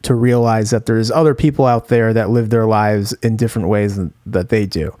to realize that there's other people out there that live their lives in different ways that they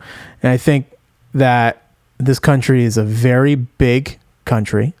do. And I think that this country is a very big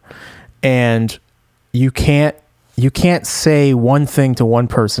country, and you can't say one thing to one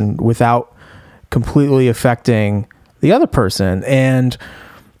person without completely affecting the other person. And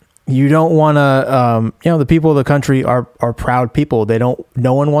you don't want to, the people of the country are proud people.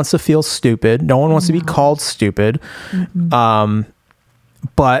 No one wants to feel stupid. No one wants to be called stupid. But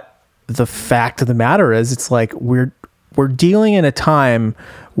the fact of the matter is, it's like, we're dealing in a time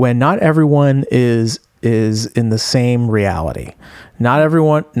when not everyone is in the same reality. Not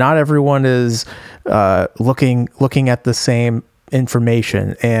everyone is looking at the same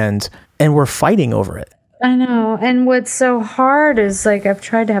information, and we're fighting over it. I know. And what's so hard is, I've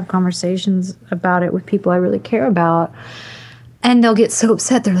tried to have conversations about it with people I really care about, And they'll get so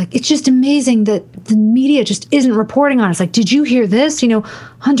upset. They're like, it's just amazing that the media just isn't reporting on it. It's like, did you hear this?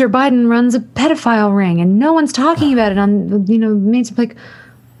 Hunter Biden runs a pedophile ring and no one's talking about it on, mainstream. Like,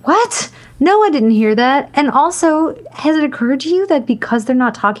 what? No, I didn't hear that. And also, has it occurred to you that because they're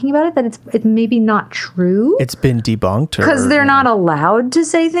not talking about it, that it's maybe not true? It's been debunked? Because they're not allowed to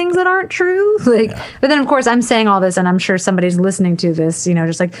say things that aren't true? But then, of course, I'm saying all this, and I'm sure somebody's listening to this,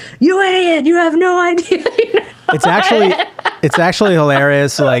 just like, you idiot, you have no idea. It's actually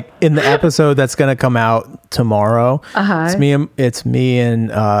hilarious. Like in the episode that's going to come out tomorrow, it's me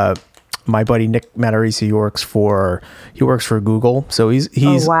and my buddy Nick Matarese. He works for Google, so he's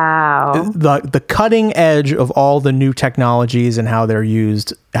wow, the cutting edge of all the new technologies and how they're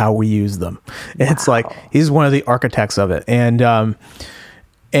used, how we use them. And it's like he's one of the architects of it,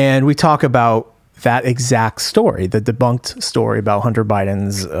 and we talk about that exact story, the debunked story about Hunter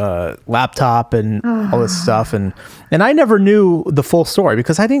Biden's laptop and all this stuff. And I never knew the full story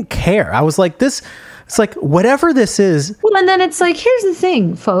because I didn't care. I was like, it's like, whatever this is. Well, and then it's like, here's the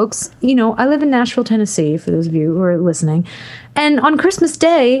thing, folks. I live in Nashville, Tennessee, for those of you who are listening. And on Christmas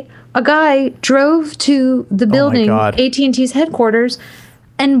Day, a guy drove to the building, AT&T's headquarters,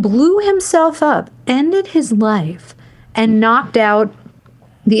 and blew himself up, ended his life, and knocked out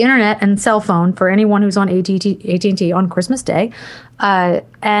the internet and cell phone for anyone who's on AT&T on Christmas Day.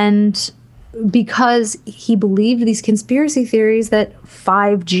 And because he believed these conspiracy theories that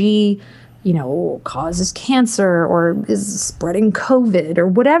 5G, causes cancer or is spreading COVID or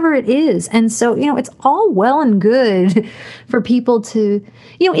whatever it is. And so, it's all well and good for people to,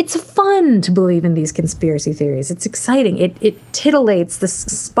 it's fun to believe in these conspiracy theories. It's exciting. It titillates the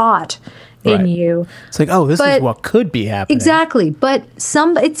spot in you. It's like, oh, this is what could be happening. Exactly. But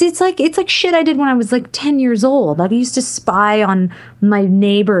it's like shit I did when I was like 10 years old. Like I used to spy on my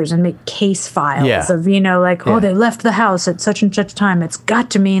neighbors and make case files of, oh, they left the house at such and such time. It's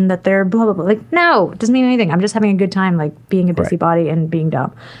got to mean that they're blah, blah, blah. Like, no, it doesn't mean anything. I'm just having a good time, like being a busybody and being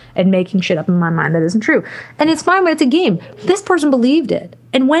dumb and making shit up in my mind that isn't true. And it's fine when it's a game. This person believed it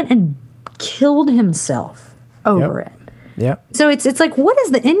and went and killed himself over it. Yeah. So it's like, what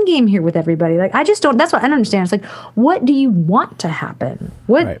is the end game here with everybody? Like, I just don't. That's what I don't understand. It's like, what do you want to happen?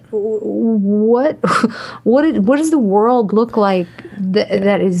 What does the world look like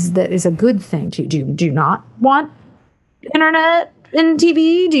that is a good thing? Do you not want internet and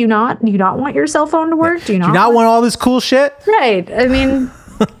TV? Do you not want your cell phone to work? Do you not want all this cool shit? Right. I mean,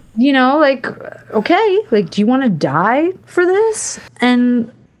 like, okay, like, do you want to die for this?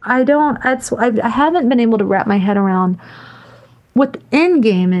 And I don't. I haven't been able to wrap my head around what the end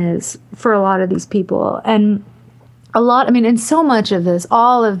game is for a lot of these people, and and so much of this,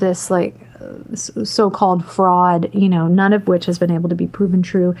 all of this, like so-called fraud, none of which has been able to be proven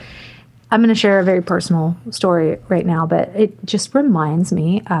true. I'm going to share a very personal story right now, but it just reminds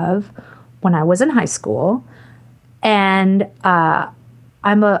me of when I was in high school, and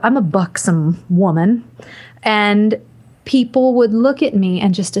I'm a buxom woman, and people would look at me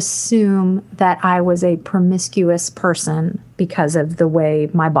and just assume that I was a promiscuous person because of the way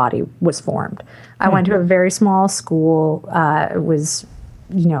my body was formed. I went to a very small school. It was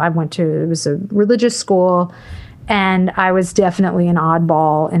a religious school, and I was definitely an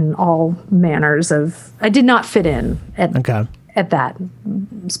oddball in all manners of, I did not fit in at that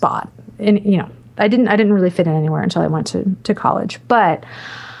spot. And, I didn't really fit in anywhere until I went to college. But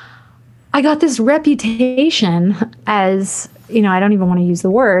I got this reputation as, I don't even want to use the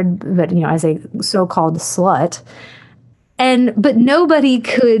word, but, as a so-called slut. But nobody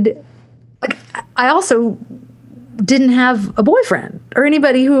could, like, I also didn't have a boyfriend or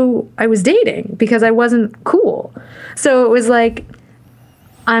anybody who I was dating because I wasn't cool. So it was like,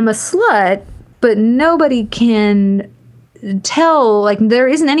 I'm a slut, but nobody can tell, like, there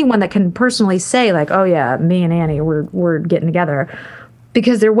isn't anyone that can personally say, like, oh yeah, me and Annie, we're getting together.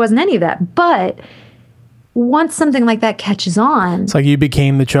 Because there wasn't any of that. But once something like that catches on, it's like you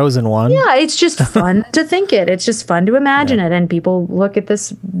became the chosen one. Yeah, it's just fun to think it. It's just fun to imagine it. And people look at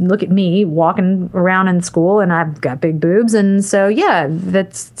me walking around in school, and I've got big boobs. And so, yeah,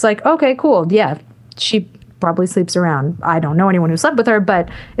 it's like, okay, cool. Yeah, she probably sleeps around. I don't know anyone who slept with her, but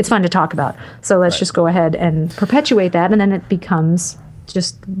it's fun to talk about. So let's just go ahead and perpetuate that. And then it becomes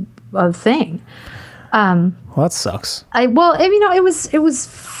just a thing. Well, that sucks. It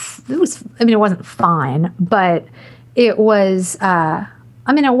wasn't fine, but it was,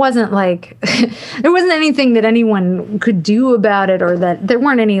 it wasn't like, there wasn't anything that anyone could do about it, or that there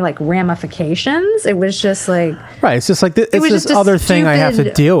weren't any like ramifications. It was just like, right. It's just like, it's this other thing I have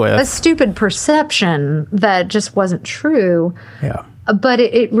to deal with. A stupid perception that just wasn't true. Yeah. But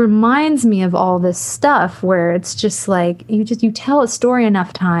it reminds me of all this stuff where it's just like you tell a story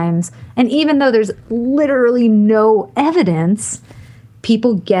enough times, and even though there's literally no evidence,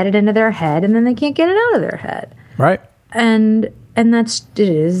 people get it into their head and then they can't get it out of their head. Right. And that's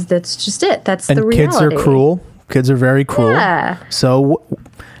just it. That's and the reality. Kids are cruel. Kids are very cruel. Yeah. So,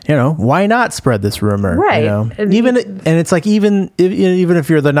 why not spread this rumor? Right. Even it's like even if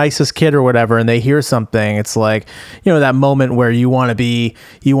you're the nicest kid or whatever, and they hear something, it's like that moment where you want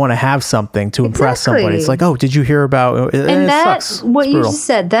to have something to impress somebody. It's like, oh, did you hear about? And it that sucks. what It's you brutal. just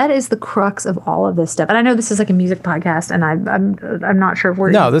said, that is the crux of all of this stuff. And I know this is like a music podcast, and I'm not sure if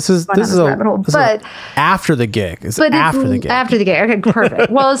we're This is but after the gig. It's but after it's the gig. After the gig. Okay,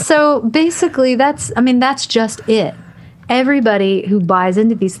 perfect. Well, so basically that's just it. Everybody who buys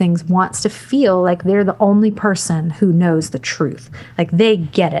into these things wants to feel like they're the only person who knows the truth. Like they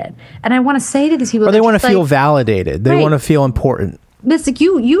get it. And I want to say to these people, Or they want to feel validated. They Right. want to feel important. It's like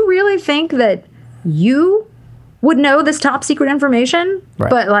you really think that you would know this top secret information, Right.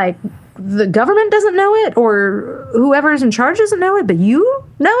 but like the government doesn't know it, or whoever's in charge doesn't know it, but you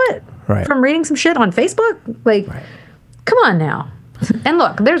know it Right. from reading some shit on Facebook? Like, come on now. And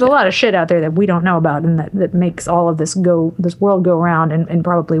look, there's a lot of shit out there that we don't know about, and that makes all of this world go around in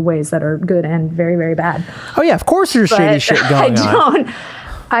probably ways that are good and very, very bad. Oh yeah, of course there's shady But shit going on.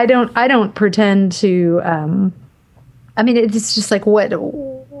 I don't pretend to. I mean, it's just like what.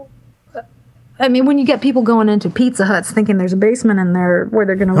 I mean, when you get people going into Pizza Huts thinking there's a basement in there where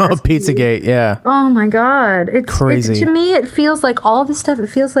they're going to Oh, Pizzagate, yeah. Oh my God. It's Crazy. To me, it feels like all this stuff, it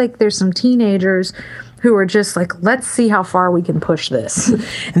feels like there's some teenagers who are just like, let's see how far we can push this.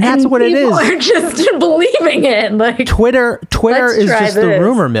 And that's what it people is. are just believing it. Like Twitter Let's is try just the this.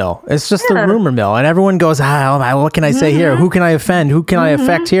 rumor mill. It's just the rumor mill. And everyone goes, what can I say here? Who can I offend? Who can I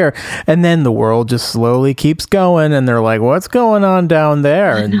affect here? And then the world just slowly keeps going. And they're like, what's going on down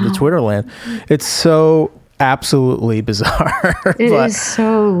there in the Twitter land? It's so absolutely bizarre. It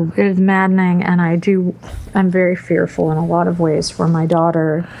is maddening. And I'm very fearful in a lot of ways for my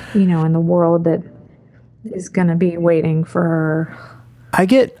daughter, in the world that is going to be waiting for her. I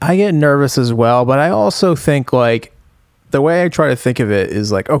get nervous as well, but I also think like the way I try to think of it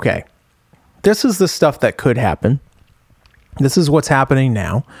is like, okay, this is the stuff that could happen. This is what's happening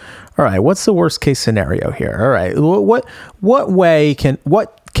now. All right, what's the worst case scenario here? All right,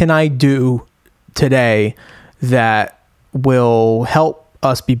 what can I do today that will help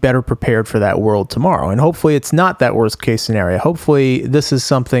us be better prepared for that world tomorrow? And hopefully it's not that worst case scenario. Hopefully this is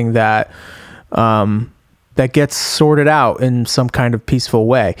something that that gets sorted out in some kind of peaceful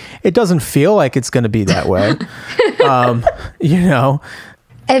way. It doesn't feel like it's going to be that way.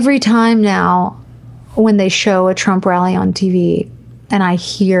 Every time now when they show a Trump rally on TV and I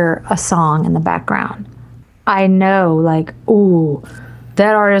hear a song in the background, I know like, ooh,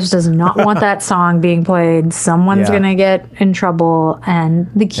 that artist does not want that song being played. Someone's going to get in trouble. And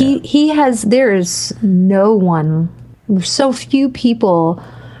there is no one, so few people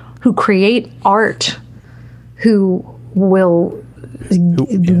who create art who will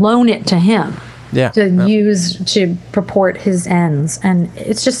loan it to him to use to purport his ends. And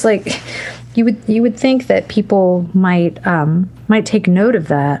it's just like you would think that people might take note of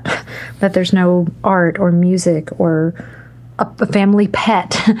that there's no art or music or a family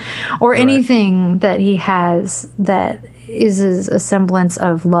pet or anything that he has that is a semblance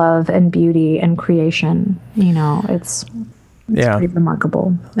of love and beauty and creation. It's pretty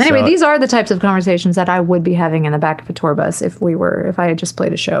remarkable. Anyway, these are the types of conversations that I would be having in the back of a tour bus if I had just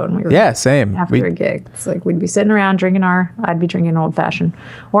played a show and we were same after a gig. It's like we'd be sitting around I'd be drinking an old fashioned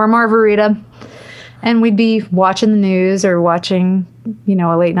or a margarita, and we'd be watching the news or watching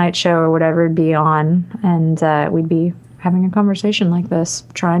a late night show or whatever it'd be on, and we'd be having a conversation like this,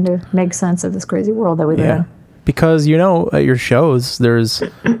 trying to make sense of this crazy world that we live in. Because at your shows there's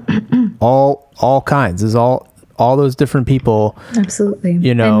all kinds. There's all those different people. Absolutely.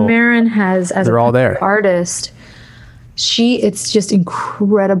 And Maren has, as they're all there. Artist, it's just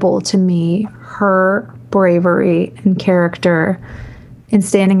incredible to me, her bravery and character in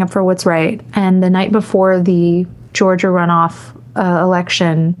standing up for what's right. And the night before the Georgia runoff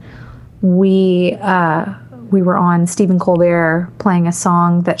election, we were on Stephen Colbert playing a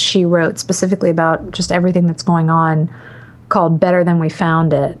song that she wrote specifically about just everything that's going on, called Better Than We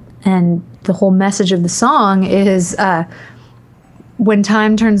Found It. And the whole message of the song is, when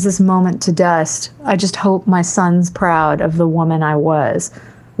time turns this moment to dust, I just hope my son's proud of the woman I was.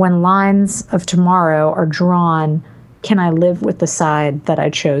 When lines of tomorrow are drawn, can I live with the side that I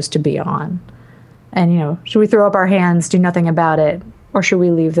chose to be on? And, should we throw up our hands, do nothing about it, or should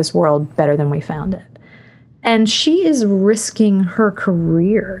we leave this world better than we found it? And she is risking her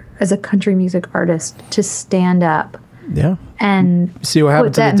career as a country music artist to stand up Yeah. and See what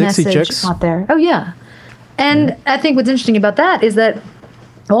happened put to the that Dixie message Chicks? out there. Oh yeah. And I think what's interesting about that is that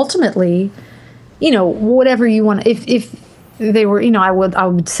ultimately, whatever you want, if they were, I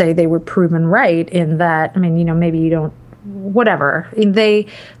would say they were proven right in that. I mean, maybe you don't, whatever. They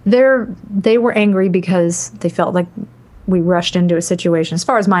were angry because they felt like we rushed into a situation, as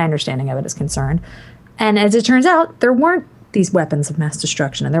far as my understanding of it is concerned. And as it turns out, there weren't these weapons of mass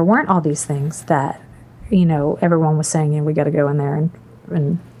destruction, and there weren't all these things that, everyone was saying, we got to go in there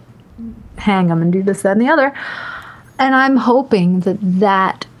and hang them and do this, that, and the other. And I'm hoping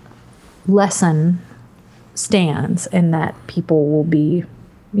that lesson stands and that people will be,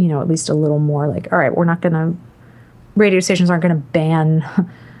 at least a little more like, all right, radio stations aren't going to ban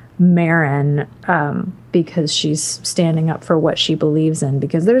Marin because she's standing up for what she believes in,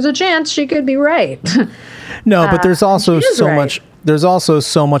 because there's a chance she could be right. No, but there's also so right. much. There's also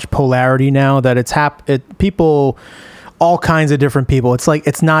so much polarity now that it's people, all kinds of different people. It's like,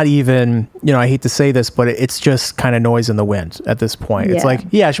 it's not even, I hate to say this, but it's just kind of noise in the wind at this point. It's Yeah. like,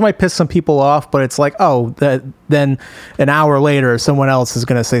 yeah, she might piss some people off, but it's like, oh, then an hour later, someone else is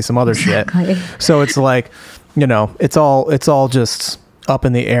going to say some other Exactly. shit. So it's like, it's all just up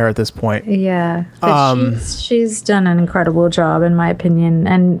in the air at this point. Yeah, but she's done an incredible job, in my opinion.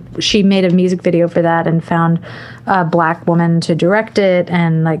 And she made a music video for that and found a Black woman to direct it.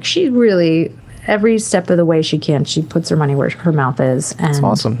 And like, she really, every step of the way she puts her money where her mouth is. And It's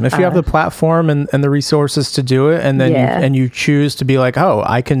awesome. If you have the platform and the resources to do it, and then Yeah. you choose to be like, oh,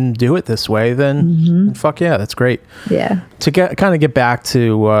 I can do it this way, then fuck yeah, that's great. yeah. To get back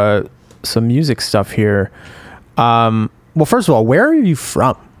to some music stuff here. Well, first of all, where are you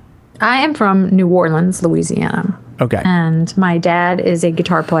from? I am from New Orleans, Louisiana. Okay. And my dad is a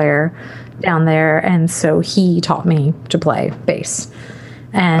guitar player down there, and so he taught me to play bass.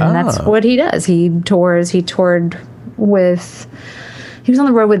 And that's what he does. He tours. He toured with... He was on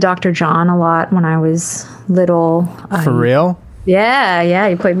the road with Dr. John a lot when I was little. For real? Yeah.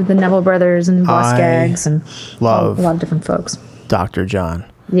 He played with the Neville Brothers and Skaggs and love a lot of different folks. Dr. John.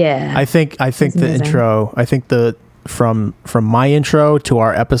 Yeah. I think the amazing. intro, from my intro to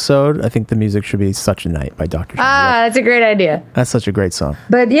our episode, I think the music should be Such a Night by Dr. John. That's a great idea. That's such a great song.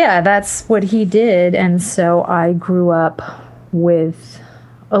 But yeah, that's what he did. And so I grew up with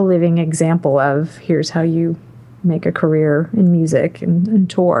a living example of here's how you make a career in music and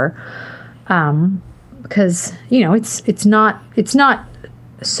tour. Because, it's not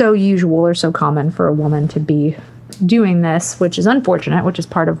so usual or so common for a woman to be doing this, which is unfortunate, which is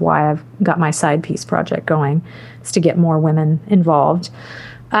part of why I've got my side piece project going, is to get more women involved.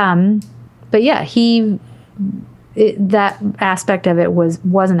 But yeah, that aspect of it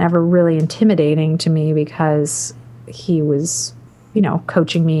wasn't ever really intimidating to me, because he was,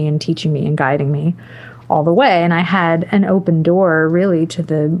 coaching me and teaching me and guiding me all the way. And I had an open door really to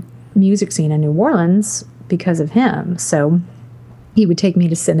the music scene in New Orleans because of him. So he would take me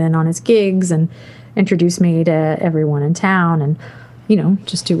to sit in on his gigs and introduce me to everyone in town, and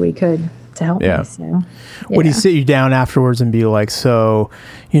just do what he could to help Yeah. me. So, Would he sit you down afterwards and be like, so,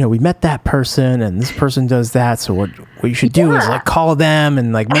 we met that person and this person does that, so what you should do is like call them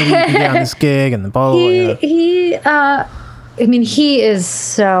and like maybe you can get on this gig and the blah, blah, blah. He is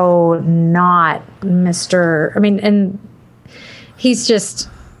so not Mr. And he's just,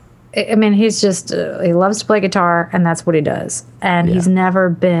 he loves to play guitar, and that's what he does. And he's never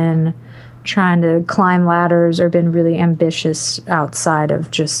been trying to climb ladders or been really ambitious outside of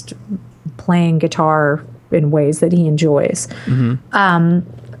just playing guitar in ways that he enjoys.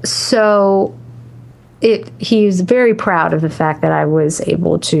 So he's very proud of the fact that I was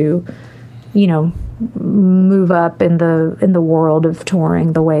able to, move up in the world of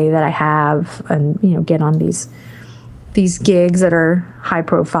touring the way that I have, and get on these gigs that are high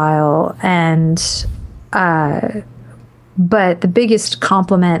profile. And but the biggest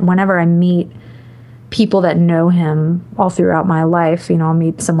compliment, whenever I meet people that know him all throughout my life, I'll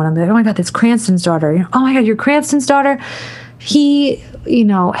meet someone and be like, oh my God, that's Cranston's daughter. Oh my God, you're Cranston's daughter. He,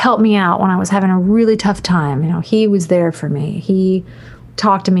 helped me out when I was having a really tough time. He was there for me. He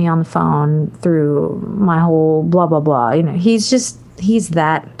talked to me on the phone through my whole blah, blah, blah. He's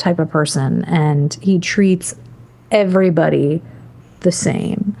that type of person, and he treats everybody the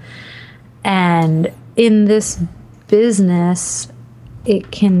same. And in this business, you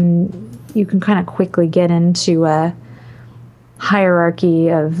can kind of quickly get into a hierarchy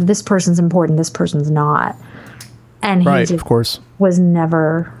of this person's important, this person's not. And Right, of course.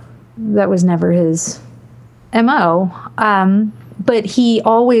 that was never his MO. But he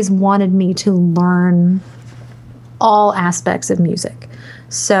always wanted me to learn all aspects of music.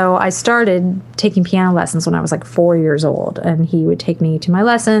 So I started taking piano lessons when I was like 4 years old, and he would take me to my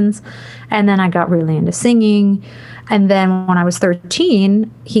lessons. And then I got really into singing. And then when I was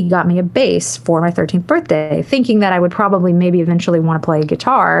 13, he got me a bass for my 13th birthday, thinking that I would probably maybe eventually want to play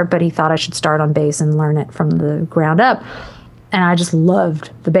guitar, but he thought I should start on bass and learn it from the ground up. And I just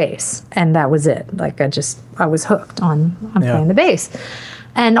loved the bass, and that was it. Like I was hooked on playing the bass.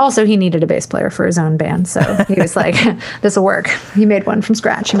 And also he needed a bass player for his own band, so he was like, this will work. He made one from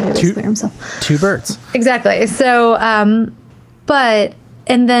scratch. He made a bass player himself. Two birds. Exactly. So, and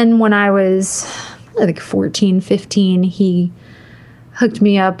then when I was, I think 14, 15, he hooked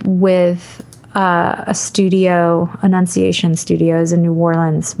me up with a studio, Annunciation Studios in New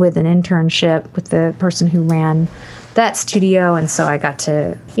Orleans, with an internship with the person who ran that studio. And so I got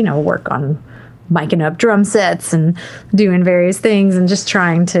to, work on miking up drum sets and doing various things and just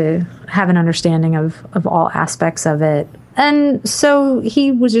trying to have an understanding of all aspects of it. And so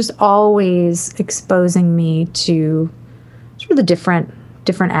he was just always exposing me to sort of the different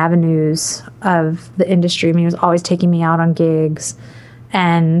avenues of the industry. I mean, he was always taking me out on gigs,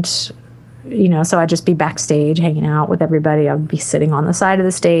 and so I'd just be backstage hanging out with everybody. I would be sitting on the side of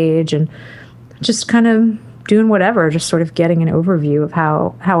the stage and just kind of doing whatever, just sort of getting an overview of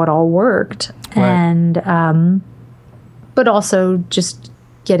how it all worked. Right. And but also just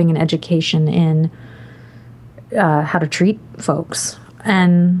getting an education in how to treat folks.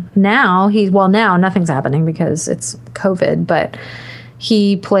 And now now nothing's happening because it's COVID, but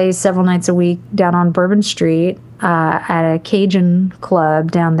he plays several nights a week down on Bourbon Street at a Cajun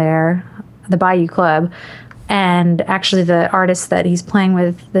club down there, the Bayou Club. And actually the artist that he's playing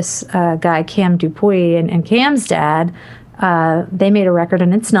with, this guy, Cam Dupuy, and Cam's dad, they made a record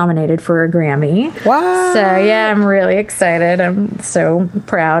and it's nominated for a Grammy. Wow. So yeah, I'm really excited. I'm so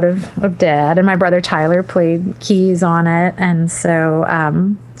proud of Dad. And my brother Tyler played keys on it. And so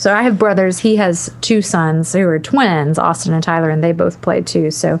so I have brothers. He has two sons who are twins, Austin and Tyler, and they both play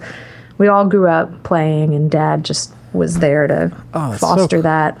too. So we all grew up playing, and Dad just was there to foster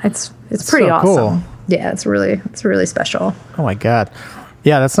that. It's pretty awesome. Cool. Yeah, it's really special. Oh my God.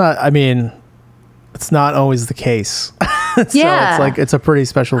 Yeah, it's not always the case. So yeah. it's a pretty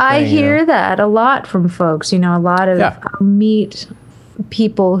special thing. I hear that a lot from folks. A lot of meet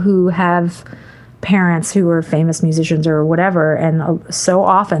people who have parents who are famous musicians or whatever, and so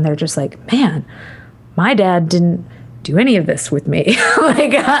often they're just like, man, my dad didn't do any of this with me.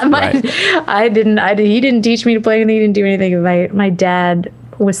 Like he didn't teach me to play, and he didn't do anything. My dad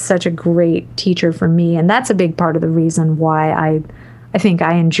was such a great teacher for me, and that's a big part of the reason why I think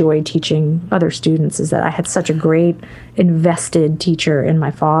I enjoy teaching other students, is that I had such a great invested teacher in my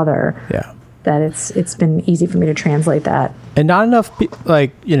father. Yeah. That it's been easy for me to translate that. And not enough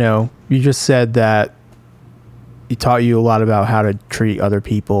you just said that he taught you a lot about how to treat other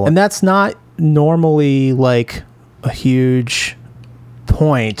people, and that's not normally like a huge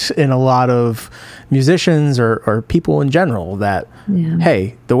point in a lot of musicians or people in general, that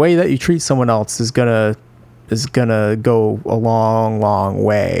hey, the way that you treat someone else is gonna go a long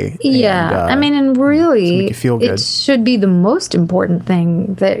way. Yeah. And really, you feel good. It should be the most important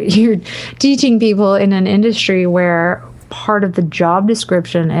thing that you're teaching people in an industry where part of the job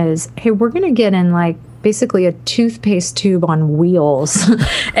description is, hey, we're going to get in like basically a toothpaste tube on wheels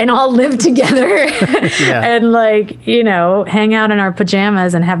and all live together and hang out in our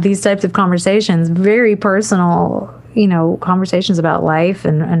pajamas and have these types of conversations, very personal, conversations about life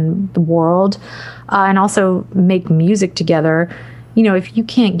and the world, and also make music together. If you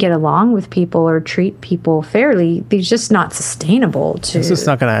can't get along with people or treat people fairly, it's just not sustainable to It's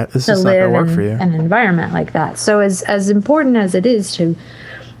not gonna work for you. An environment like that. So as important as it is to,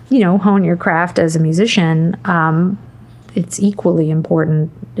 hone your craft as a musician, it's equally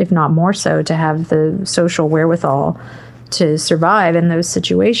important, if not more so, to have the social wherewithal to survive in those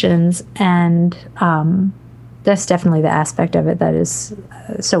situations. And that's definitely the aspect of it that is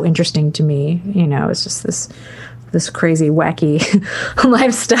so interesting to me. It's just this crazy, wacky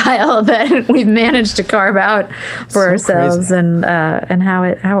lifestyle that we've managed to carve out for ourselves, crazy. And how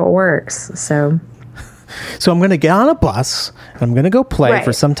it works. So I'm going to get on a bus and I'm going to go play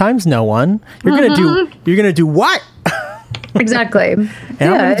for Sometimes No One. You're going to do what? Exactly. And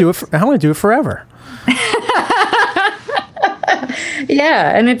I'm going to do it forever.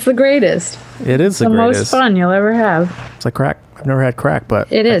 Yeah, and it's the greatest. It is the greatest. Most fun you'll ever have. It's like crack. I've never had crack,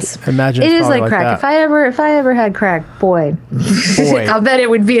 but it is. Imagine it is like crack. That. If I ever had crack, boy, I'll bet it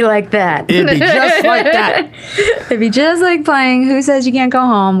would be like that. It'd be just like that. It'd be just like playing "Who Says You Can't Go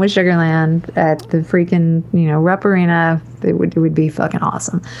Home" with Sugarland at the freaking Rupp Arena. It would be fucking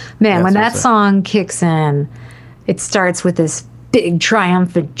awesome, man. When that song kicks in, it starts with this big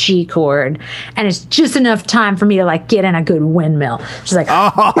triumphant G chord, and it's just enough time for me to like get in a good windmill. She's like,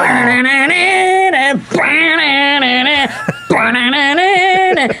 oh, God,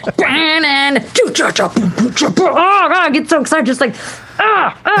 I get so excited, just like,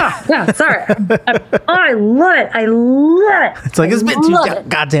 yeah, sorry. I love it. I love it. It's like, it's been too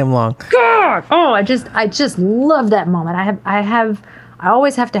goddamn long. God. Oh, I just love that moment. I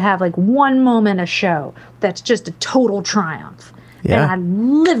always have to have like one moment a show that's just a total triumph. Yeah. And I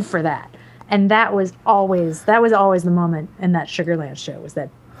live for that. And that was always the moment in that Sugarland show, was that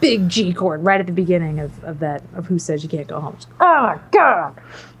big G chord right at the beginning of Who Says You Can't Go Home. Oh my God.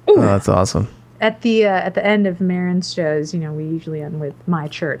 Ooh. Oh, that's awesome. At the end of Maron's shows, we usually end with My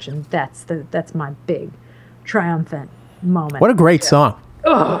Church, and that's my big triumphant moment. What a great song.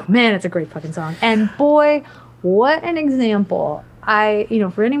 Oh man, it's a great fucking song. And boy, what an example.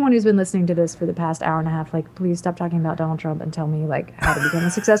 For anyone who's been listening to this for the past hour and a half, like, please stop talking about Donald Trump and tell me like how to become a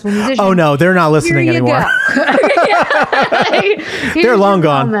successful musician. Oh no, they're not listening anymore. They're long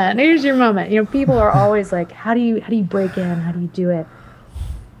gone. Here's your moment. People are always like, how do you break in? How do you do it?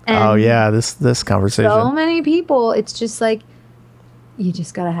 And oh yeah, this conversation. So many people, it's just like, you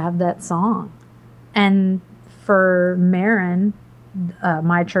just got to have that song. And for Maron,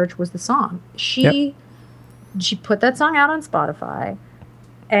 My Church was the song. She put that song out on Spotify,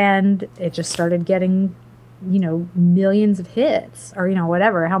 and it just started getting, millions of hits, or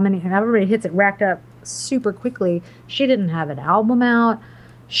however many hits it racked up super quickly. She didn't have an album out.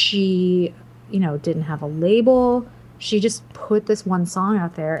 She, didn't have a label. She just put this one song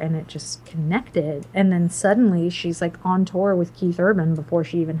out there, and it just connected. And then suddenly she's like on tour with Keith Urban before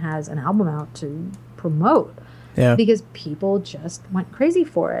she even has an album out to promote. Yeah. Because people just went crazy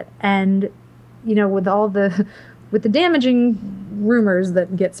for it. And with all the damaging rumors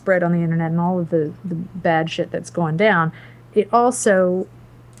that get spread on the internet and all of the bad shit that's going down, it also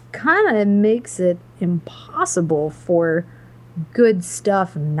kind of makes it impossible for good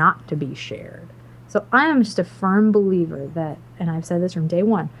stuff not to be shared. So I am just a firm believer that, and I've said this from day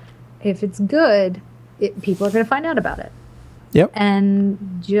one, if it's good, people are going to find out about it. Yep.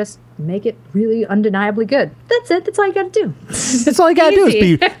 And just make it really undeniably good. That's it. That's all you got to do. That's all you got to do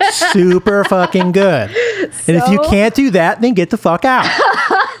is be super fucking good. And if you can't do that, then get the fuck out.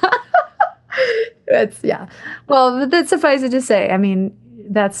 Well, that suffice it to say,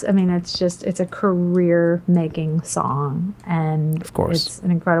 it's a career making song, and of course it's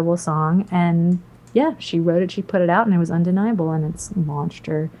an incredible song. And yeah, she wrote it, she put it out, and it was undeniable, and it's launched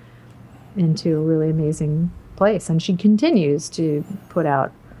her into a really amazing place. And she continues to put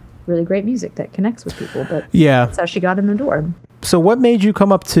out really great music that connects with people. But yeah, that's how she got in the door. So when did you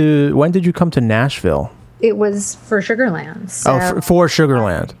come to Nashville? It was for Sugarland. So, for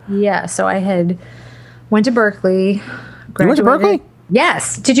Sugarland. Yeah, so I had went to Berkeley. You went to Berkeley?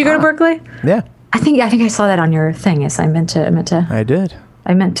 Yes. Did you go to Berkeley? Yeah. I think I saw that on your thing. Yes, I meant to. I did.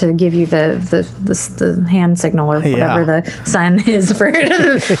 I meant to give you the hand signal or whatever the sign is for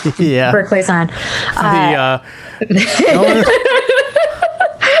yeah. Berkeley sign.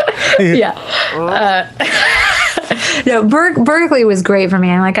 No, Berkeley was great for me,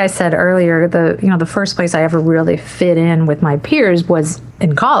 and like I said earlier, the first place I ever really fit in with my peers was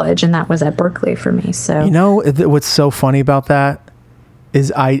in college, and that was at Berkeley for me. So what's so funny about that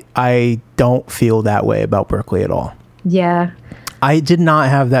is I don't feel that way about Berkeley at all. Yeah. I did not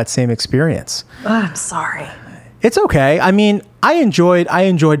have that same experience. Oh, I'm sorry. It's okay. I mean, I enjoyed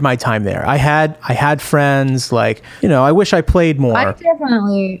my time there. I had friends, like, I wish I played more. I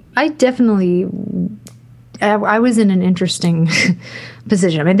definitely I was in an interesting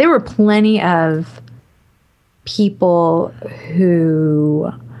position. I mean, there were plenty of people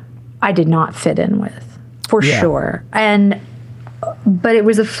who I did not fit in with, for sure. But it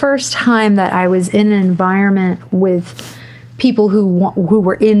was the first time that I was in an environment with people who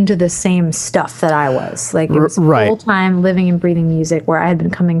were into the same stuff that I was. Like, it was full time living and breathing music, where I had been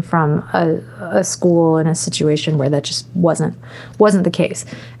coming from a school in a situation where that just wasn't the case,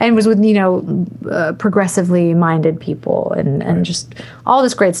 and it was with progressively minded people and just all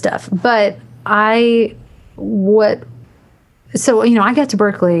this great stuff. But I got to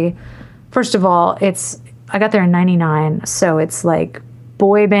Berkeley. First of all, I got there in '99, so it's like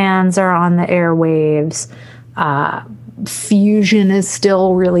boy bands are on the airwaves. Fusion is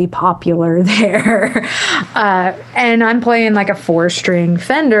still really popular there. And I'm playing like a 4-string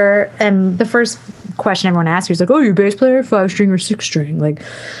Fender. And the first question everyone asks you is like, oh, you're a bass player, 5-string or 6-string? Like,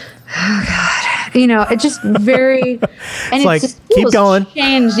 oh God. It's just very, and it's like, just keep going.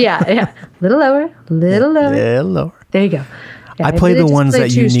 Changed. Yeah. Little lower. Little lower. There you go. Okay, I play the just ones play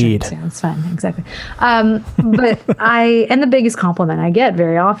that you 2 need. strings. Yeah, it's fine. Exactly. But and the biggest compliment I get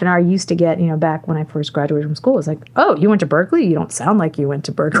very often, or I used to get, back when I first graduated from school, is like, oh, you went to Berkeley? You don't sound like you went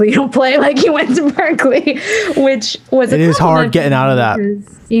to Berkeley. You don't play like you went to Berkeley, which was It is hard getting out of that.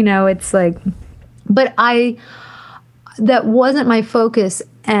 because, it's like, but that wasn't my focus.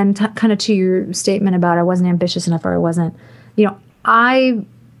 And kind of to your statement about I wasn't ambitious enough, or I wasn't, I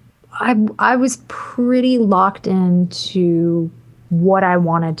was pretty locked into what I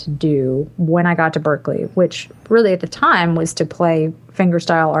wanted to do when I got to Berkeley, which really at the time was to play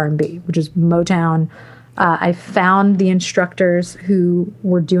fingerstyle R&B, which is Motown. I found the instructors who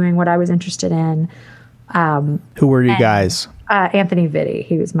were doing what I was interested in. Who were you guys? Anthony Vitti.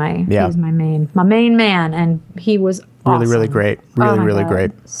 He was my main man, and he was Really, awesome. really great. Really God.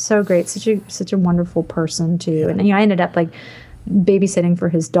 great. So great. Such a wonderful person too. And I ended up like babysitting for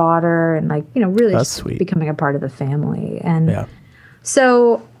his daughter, and like really That's just sweet. becoming a part of the family. And Yeah.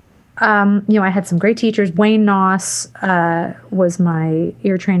 so I had some great teachers. Wayne Noss was my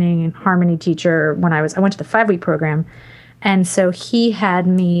ear training and harmony teacher when I went to the 5-week program, and so he had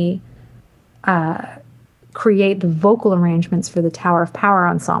me create the vocal arrangements for the Tower of Power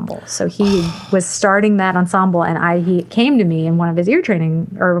ensemble. So he was starting that ensemble, and he came to me in one of his ear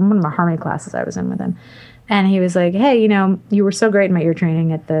training, or one of my harmony classes I was in with him. And he was like, hey, you were so great in my ear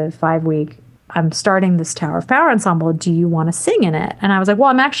training at the 5-week. I'm starting this Tower of Power ensemble. Do you want to sing in it? And I was like, well,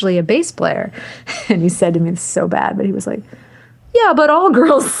 I'm actually a bass player. And he said to me, this is so bad, but he was like, yeah, but all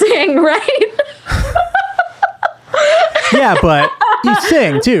girls sing, right? Yeah, but you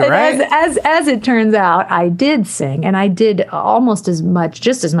sing too, right? As it turns out, I did sing, and I did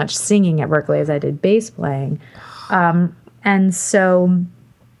just as much singing at Berkeley as I did bass playing. And so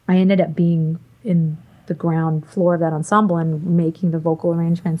I ended up being in the ground floor of that ensemble and making the vocal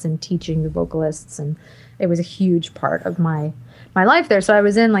arrangements and teaching the vocalists, and it was a huge part of my life there. So I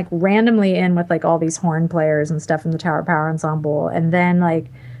was randomly in with all these horn players and stuff from the Tower of Power ensemble, and then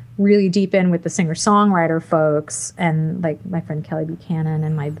really deep in with the singer-songwriter folks, and my friend Kelly Buchanan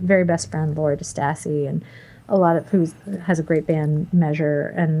and my very best friend Laura DeStassi, and who has a great band,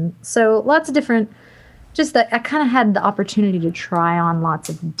 Measure. And so lots of different, just that I kind of had the opportunity to try on lots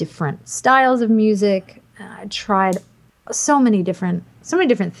of different styles of music. I tried so many different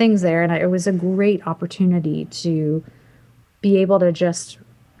things there, and it was a great opportunity to be able to just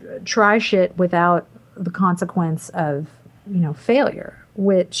try shit without the consequence of failure,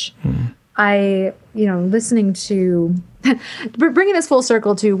 which listening to bringing this full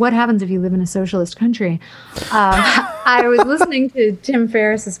circle to what happens if you live in a socialist country. I was listening to Tim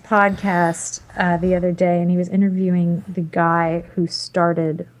Ferriss's podcast the other day, and he was interviewing the guy who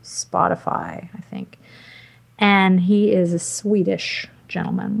started Spotify, I think. And he is a Swedish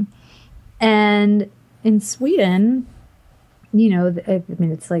gentleman. And in Sweden,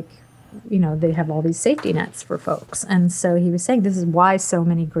 it's they have all these safety nets for folks. And so he was saying this is why so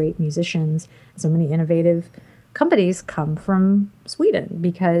many great musicians, so many innovative companies come from Sweden,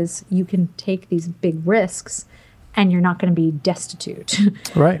 because you can take these big risks and you're not going to be destitute.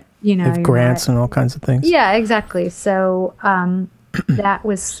 Right. They have grants and all kinds of things. Yeah, exactly. So that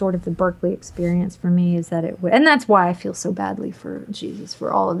was sort of the Berkeley experience for me, is that and that's why I feel so badly for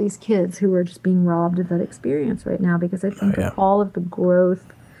all of these kids who are just being robbed of that experience right now, because I think of all of the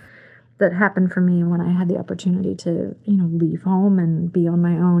growth that happened for me when I had the opportunity to, leave home and be on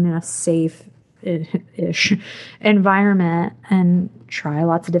my own in a safe-ish environment and try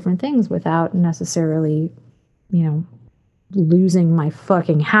lots of different things without necessarily, losing my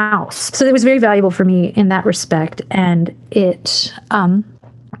fucking house. So it was very valuable for me in that respect. And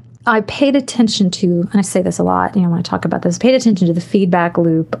I paid attention to, and I say this a lot, when I talk about this, paid attention to the feedback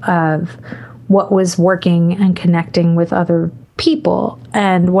loop of what was working and connecting with other people.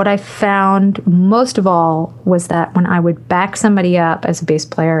 And what I found most of all was that when I would back somebody up as a bass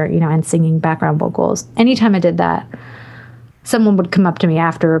player, and singing background vocals, anytime I did that, someone would come up to me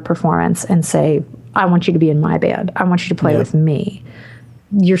after a performance and say, I want you to be in my band. I want you to play with me.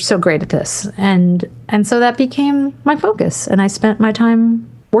 You're so great at this. And so that became my focus. And I spent my time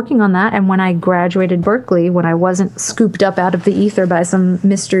working on that. And when I graduated Berkeley, when I wasn't scooped up out of the ether by some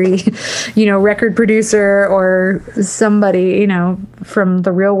mystery, record producer or somebody, from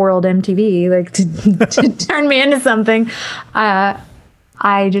the Real World MTV, to turn me into something,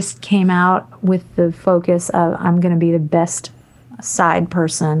 I just came out with the focus of I'm going to be the best side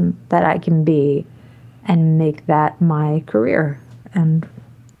person that I can be and make that my career. And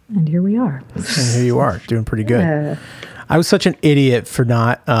here we are. And here you are, doing pretty good. I was such an idiot for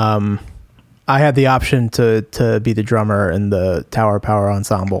not. I had the option to be the drummer in the Tower of Power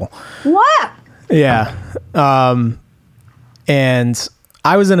ensemble. What? Yeah. And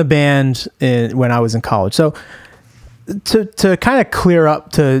I was in a band when I was in college. So to kind of clear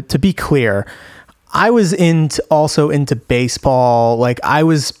up, to be clear, I was also into baseball. Like I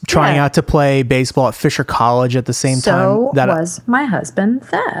was trying out to play baseball at Fisher College at the same time. So was my husband,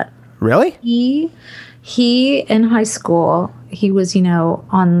 Thad. Really? He in high school, he was,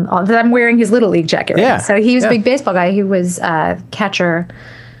 I'm wearing his Little League jacket right now. So he was a big baseball guy. He was catcher,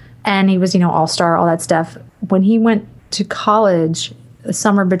 and he was, all-star, all that stuff. When he went to college, the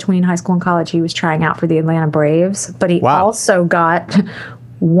summer between high school and college, he was trying out for the Atlanta Braves, but he also got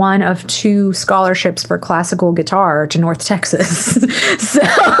one of 2 scholarships for classical guitar to North Texas. So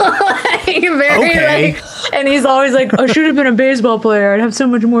and he's always like, I should have been a baseball player. I'd have so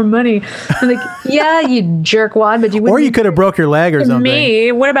much more money. I'm like, yeah, you jerkwad, but you wouldn't. Or you could have broke your leg or something.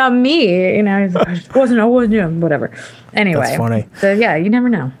 Me? What about me? He's like, I wasn't, whatever. Anyway. That's funny. So yeah, you never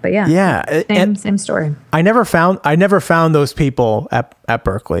know. But yeah. Yeah. Same story. I never found those people at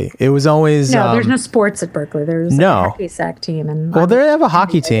Berkeley. It was always no. There's no sports at Berkeley. There's a hockey sack team, and they have a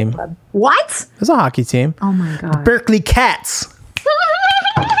hockey team. What? There's a hockey team. Oh my god. The Berkeley Cats.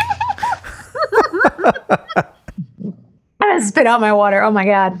 I'm gonna spit out my water. Oh my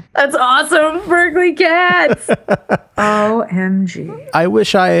god, that's awesome, Berkeley Cats. OMG. I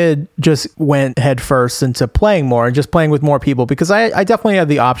wish I had just went head first into playing more and just playing with more people, because I definitely had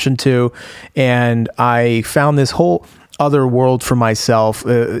the option to, and I found this whole other world for myself.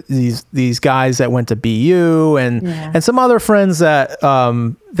 These guys that went to BU and some other friends that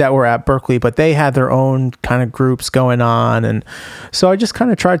were at Berkeley, but they had their own kind of groups going on, and so I just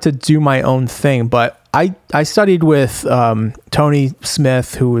kind of tried to do my own thing. But I studied with Tony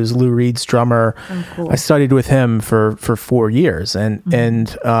Smith, who was Lou Reed's drummer. Oh, cool. I studied with him for 4 years,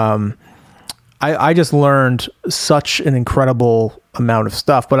 and I just learned such an incredible amount of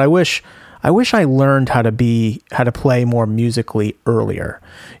stuff. But I wish I learned how to play more musically earlier.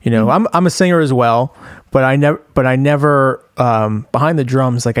 I'm a singer as well, but I never behind the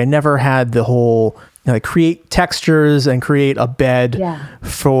drums, like I never had the whole create textures and create a bed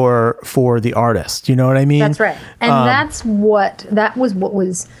for the artist. You know what I mean? That's right. And that was what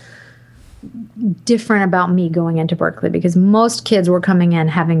was different about me going into Berkeley, because most kids were coming in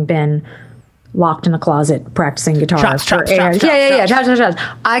having been locked in a closet practicing guitar. Chops.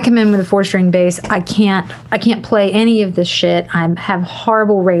 I come in with a 4-string bass. I can't play any of this shit. I have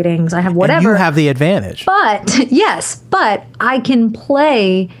horrible ratings. I have whatever. And you have the advantage. But I can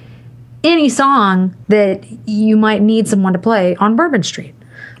play any song that you might need someone to play on Bourbon Street.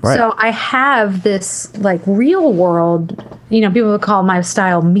 Right. So I have this real world, people would call my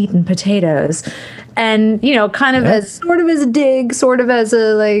style meat and potatoes. And, kind of as sort of as a dig, sort of as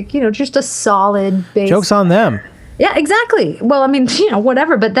a just a solid base. Joke's on them. Yeah, exactly. Well, I mean,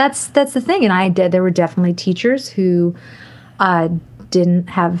 whatever, but that's the thing. And there were definitely teachers who didn't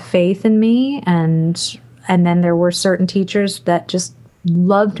have faith in me, and then there were certain teachers that just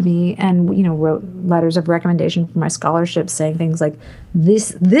loved me and wrote letters of recommendation for my scholarship, saying things like,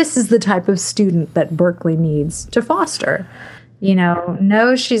 this is the type of student that Berkeley needs to foster.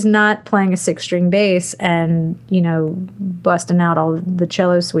 No, she's not playing a 6-string bass and busting out all the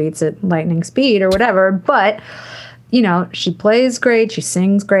cello suites at lightning speed or whatever, but she plays great, she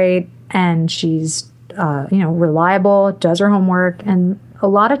sings great, and she's reliable, does her homework. And a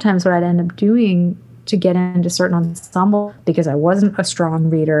lot of times what I'd end up doing to get into certain ensemble, because I wasn't a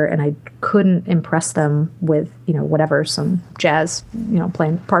strong reader and I couldn't impress them with, whatever, some jazz,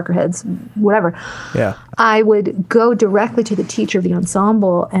 playing Parker Heads, whatever. Yeah. I would go directly to the teacher of the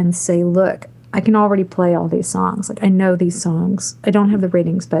ensemble and say, look, I can already play all these songs. I know these songs. I don't have the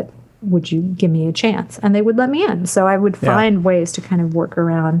ratings, but would you give me a chance? And they would let me in. So I would find ways to kind of work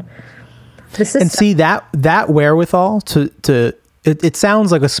around the system. And see that wherewithal to It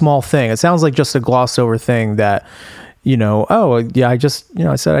sounds like a small thing. It sounds like just a glossed over thing that, I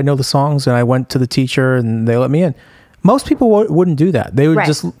said I know the songs and I went to the teacher and they let me in. Most people wouldn't do that. They would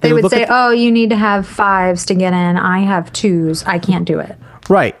They would say, you need to have 5s to get in. I have 2s. I can't do it.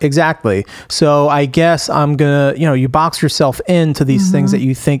 Right, exactly. So I guess I'm going to, you box yourself into these things that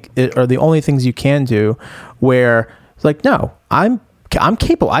you think are the only things you can do, where it's like, no, I'm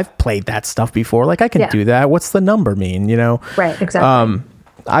capable. I've played that stuff before. I can do that. What's the number mean? Right. Exactly.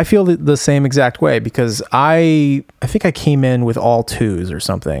 I feel the same exact way, because I think I came in with all 2s or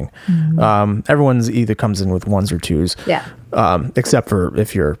something. Everyone's either comes in with 1s or 2s. Yeah. Except for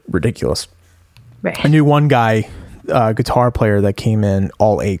if you're ridiculous. Right. I knew one guy, guitar player, that came in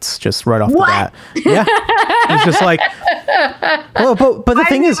all 8s just right off the bat. Yeah. It's just like, Well, but the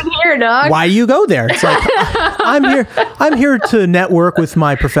thing is, here, dog. why you go there? It's like I'm here to network with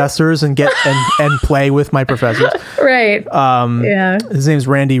my professors and get and play with my professors. Right. Yeah. His name's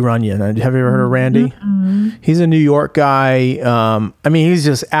Randy Runyon. Have you ever heard of Randy? Mm-hmm. He's a New York guy. I mean, he's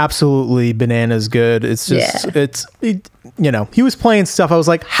just absolutely bananas good. It's just he was playing stuff. I was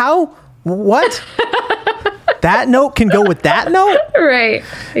like, how? What? That note can go with that note? Right.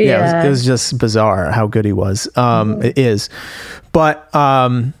 Yeah. It was just bizarre how good he was. It is. But,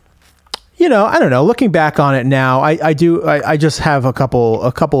 I don't know. Looking back on it now, I just have a couple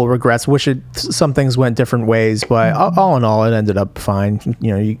of regrets. Wish some things went different ways, but all in all, it ended up fine.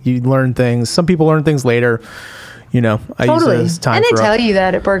 You learn things. Some people learn things later. I use it as time. And they tell you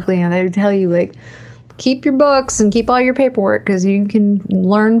that at Berkeley, and they tell you, like, keep your books and keep all your paperwork because you can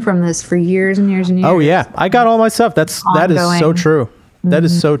learn from this for years and years and years. Oh yeah, I got all my stuff. That is so true. That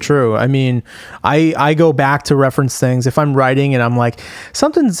is so true. I mean, I go back to reference things if I'm writing and I'm like,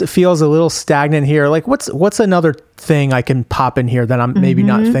 something feels a little stagnant here. Like what's another thing I can pop in here that I'm maybe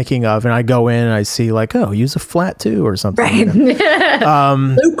not thinking of, and I go in and I see like, oh, use a flat 2 or something. Right.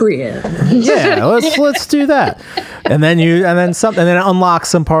 Lucrian. Yeah, let's do that. And then it unlocks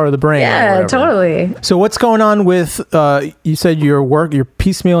some part of the brain. Yeah, totally. So what's going on with you said you're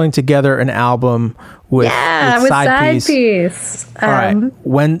piecemealing together an album with Side Piece. All right.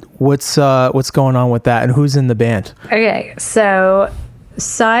 What's going on with that, and who's in the band? Okay, so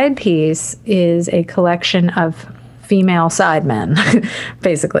Side Piece is a collection of female sidemen,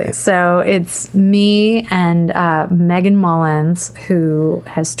 basically. So it's me and Megan Mullins, who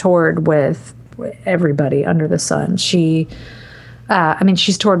has toured with everybody under the sun. She's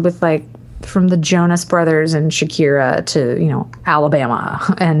toured with like from the Jonas Brothers and Shakira to,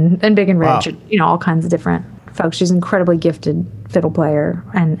 Alabama and Big and Rich, wow. All kinds of different folks. She's an incredibly gifted fiddle player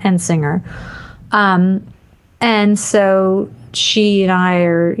and singer. And so she and I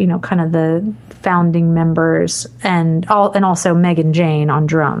are, kind of the founding members and also Megan Jane on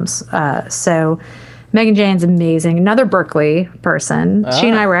drums. So Megan Jane's amazing. Another Berkeley person. She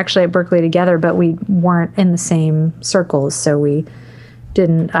and I were actually at Berkeley together, but we weren't in the same circles. So we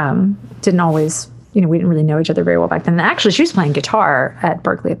didn't always, we didn't really know each other very well back then. And actually, she was playing guitar at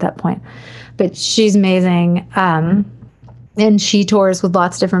Berkeley at that point, but she's amazing. And she tours with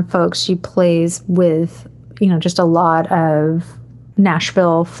lots of different folks. She plays with, just a lot of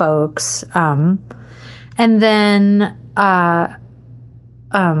Nashville folks. And then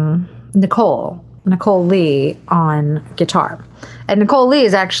Nicole Lee on guitar. And Nicole Lee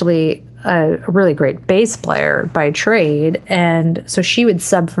is actually a really great bass player by trade, and so she would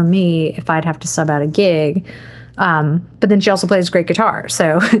sub for me if I'd have to sub out a gig. But then she also plays great guitar,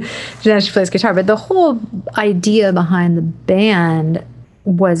 so she plays guitar. But the whole idea behind the band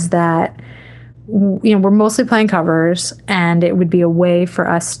was that we're mostly playing covers, and it would be a way for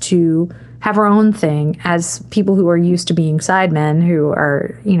us to have our own thing as people who are used to being sidemen, who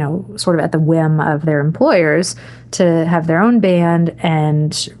are sort of at the whim of their employers, to have their own band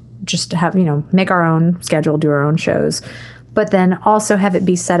and just to have, make our own schedule, do our own shows, but then also have it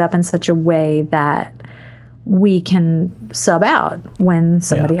be set up in such a way that we can sub out when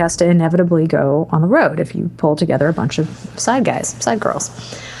somebody has to inevitably go on the road if you pull together a bunch of side girls.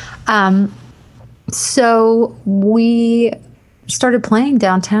 So we started playing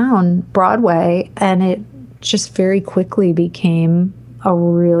downtown Broadway, and it just very quickly became a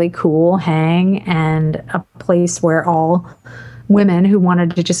really cool hang and a place where all women who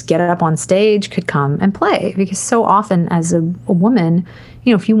wanted to just get up on stage could come and play. Because so often as a woman,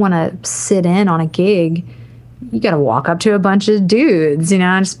 if you want to sit in on a gig, you got to walk up to a bunch of dudes,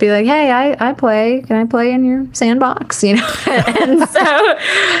 and just be like, hey, I play. Can I play in your sandbox? And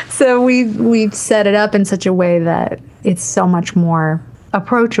so we set it up in such a way that it's so much more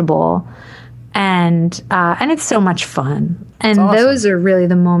approachable, and it's so much fun. And awesome. Those are really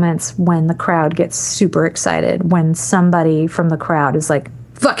the moments when the crowd gets super excited, when somebody from the crowd is like,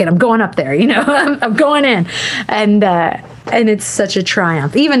 fuck it, I'm going up there, I'm going in. And it's such a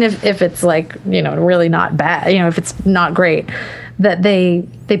triumph, even if it's like, really not bad, if it's not great, that they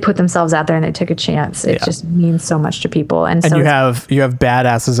put themselves out there and they took a chance. It just means so much to people. And so you have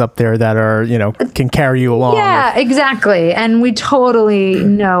badasses up there that are, can carry you along. Yeah, exactly. And we totally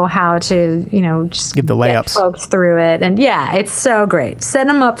know how to, just give the layups, get folks through it. And yeah, it's so great. Set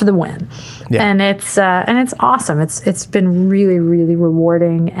them up for the win. Yeah. And it's awesome. It's been really, really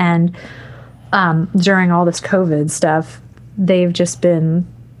rewarding. And during all this COVID stuff, they've just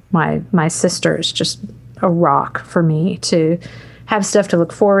been my sisters, just a rock for me to have stuff to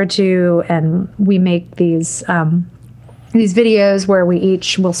look forward to. And we make these these videos where we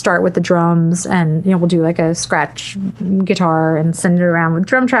each will start with the drums, and we'll do like a scratch guitar and send it around with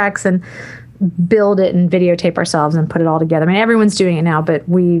drum tracks and build it and videotape ourselves and put it all together. I mean, everyone's doing it now, but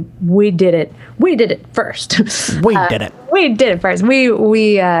we did it. We did it first. We did it. We did it first.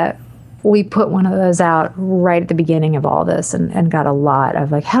 We put one of those out right at the beginning of all this, and got a lot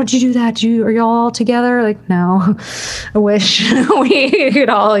of like, how did you do that? Are you all together? Like, no. I wish we could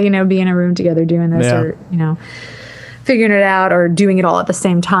all, be in a room together doing this, or figuring it out, or doing it all at the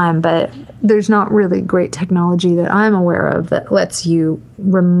same time. But there's not really great technology that I'm aware of that lets you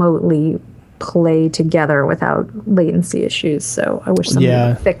remotely play together without latency issues. So I wish somebody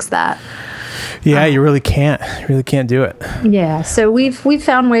would fix that. Yeah, you really can't. You really can't do it. Yeah, so we've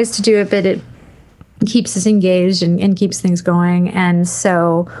found ways to do it, but it keeps us engaged and keeps things going. And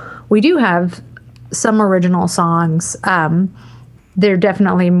so we do have some original songs. They're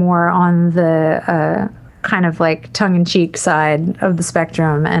definitely more on the kind of like tongue-in-cheek side of the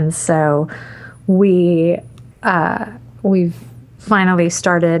spectrum. And so we've finally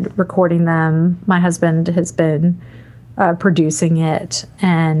started recording them. My husband has been producing it,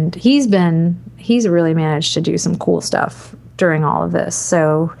 and he's really managed to do some cool stuff during all of this.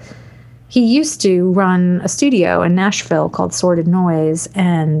 So he used to run a studio in Nashville called Sorted Noise,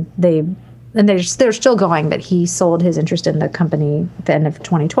 and they're still going, but he sold his interest in the company at the end of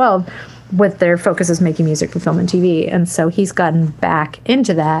 2012 with their focus is making music for film and TV. And so he's gotten back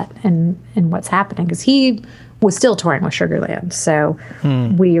into that and what's happening, because he was still touring with Sugarland. So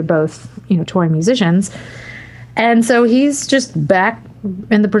we are both, touring musicians. And so he's just back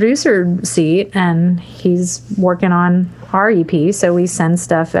in the producer seat, and he's working on our EP. So we send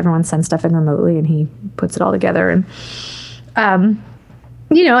stuff, everyone sends stuff in remotely, and he puts it all together. And,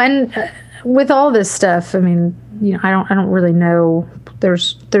 with all this stuff, I mean, I don't really know.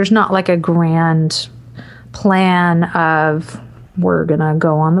 There's not like a grand plan of we're going to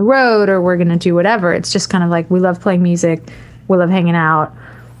go on the road or we're going to do whatever. It's just kind of like, we love playing music. We love hanging out.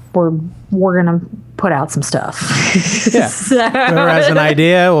 We're going to put out some stuff. Yeah. Whoever has an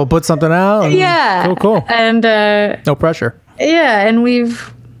idea, we'll put something out. And cool. And no pressure. Yeah. And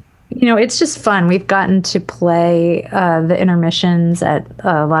we've, it's just fun. We've gotten to play the intermissions at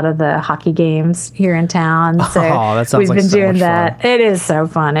a lot of the hockey games here in town. So that sounds we've like been so doing much that. fun. It is so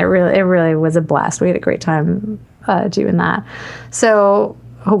fun. It really was a blast. We had a great time doing that. So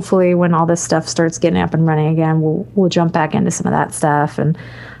hopefully when all this stuff starts getting up and running again, we'll jump back into some of that stuff. And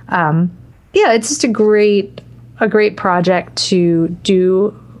it's just a great project to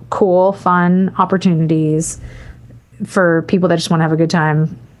do cool, fun opportunities for people that just want to have a good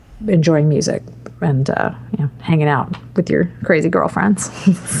time enjoying music and hanging out with your crazy girlfriends.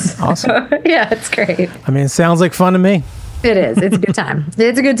 Awesome. Yeah, it's great. I mean, it sounds like fun to me. It is. It's a good time.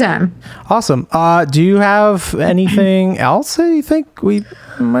 It's a good time. Awesome. Do you have anything else that you think we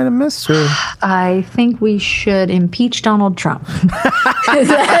might have missed? Or? I think we should impeach Donald Trump. Is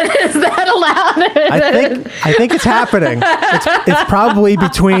that allowed? I think it's happening. It's probably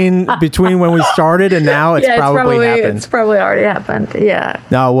between when we started and now. It's probably happened. It's probably already happened. Yeah.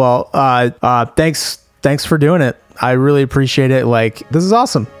 No. Well. Thanks for doing it. I really appreciate it. Like, this is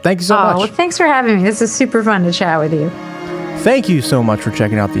awesome. Thank you so much. Well, thanks for having me. This is super fun to chat with you. Thank you so much for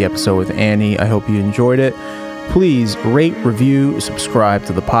checking out the episode with Annie. I hope you enjoyed it. Please rate, review, subscribe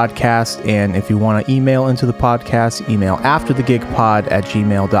to the podcast. And if you want to email into the podcast, email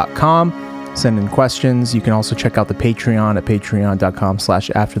afterthegigpod@gmail.com. Send in questions. You can also check out the Patreon at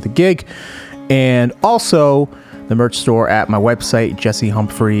patreon.com/afterthegig. And also the merch store at my website,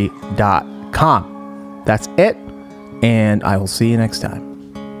 jessehumphrey.com. That's it. And I will see you next time.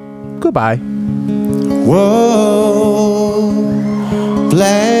 Goodbye. Whoa,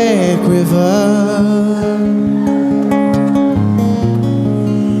 Black River,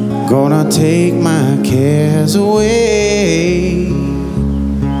 gonna take my cares away.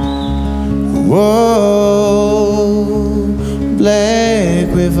 Whoa, Black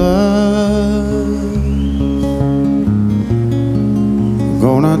River,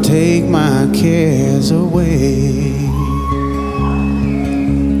 gonna take my cares away.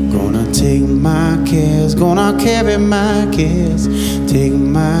 Take my cares, gonna carry my cares, take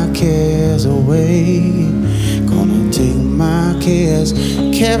my cares away. Gonna take my cares,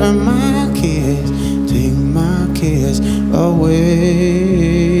 carry my cares, take my cares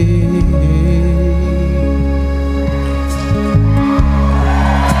away.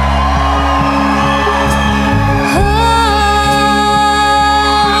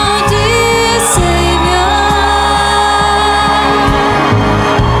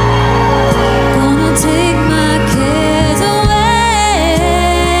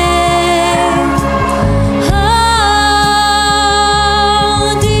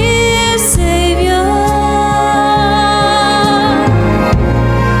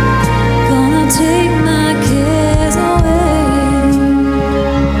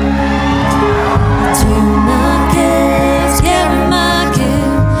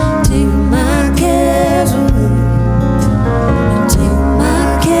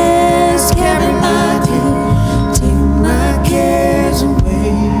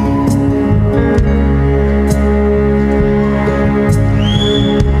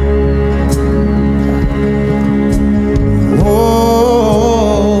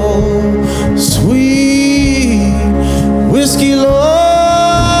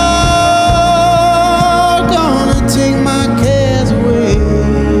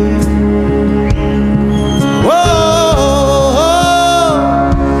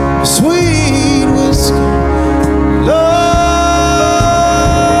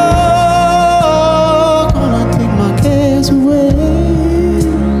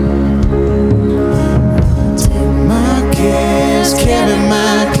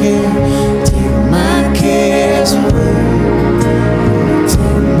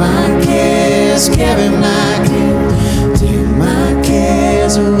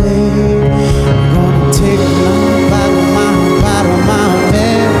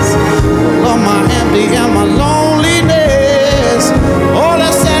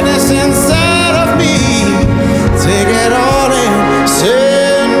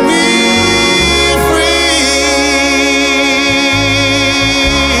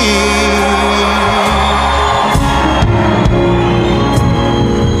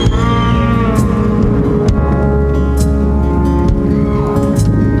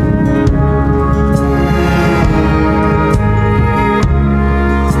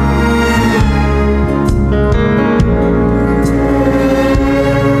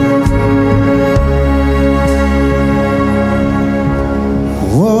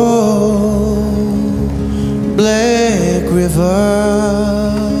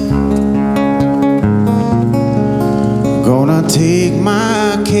 take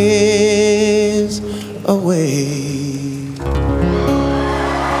my cares away.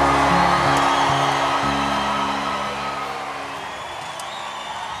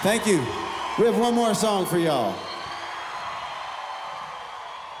 Thank you. We have one more song for y'all.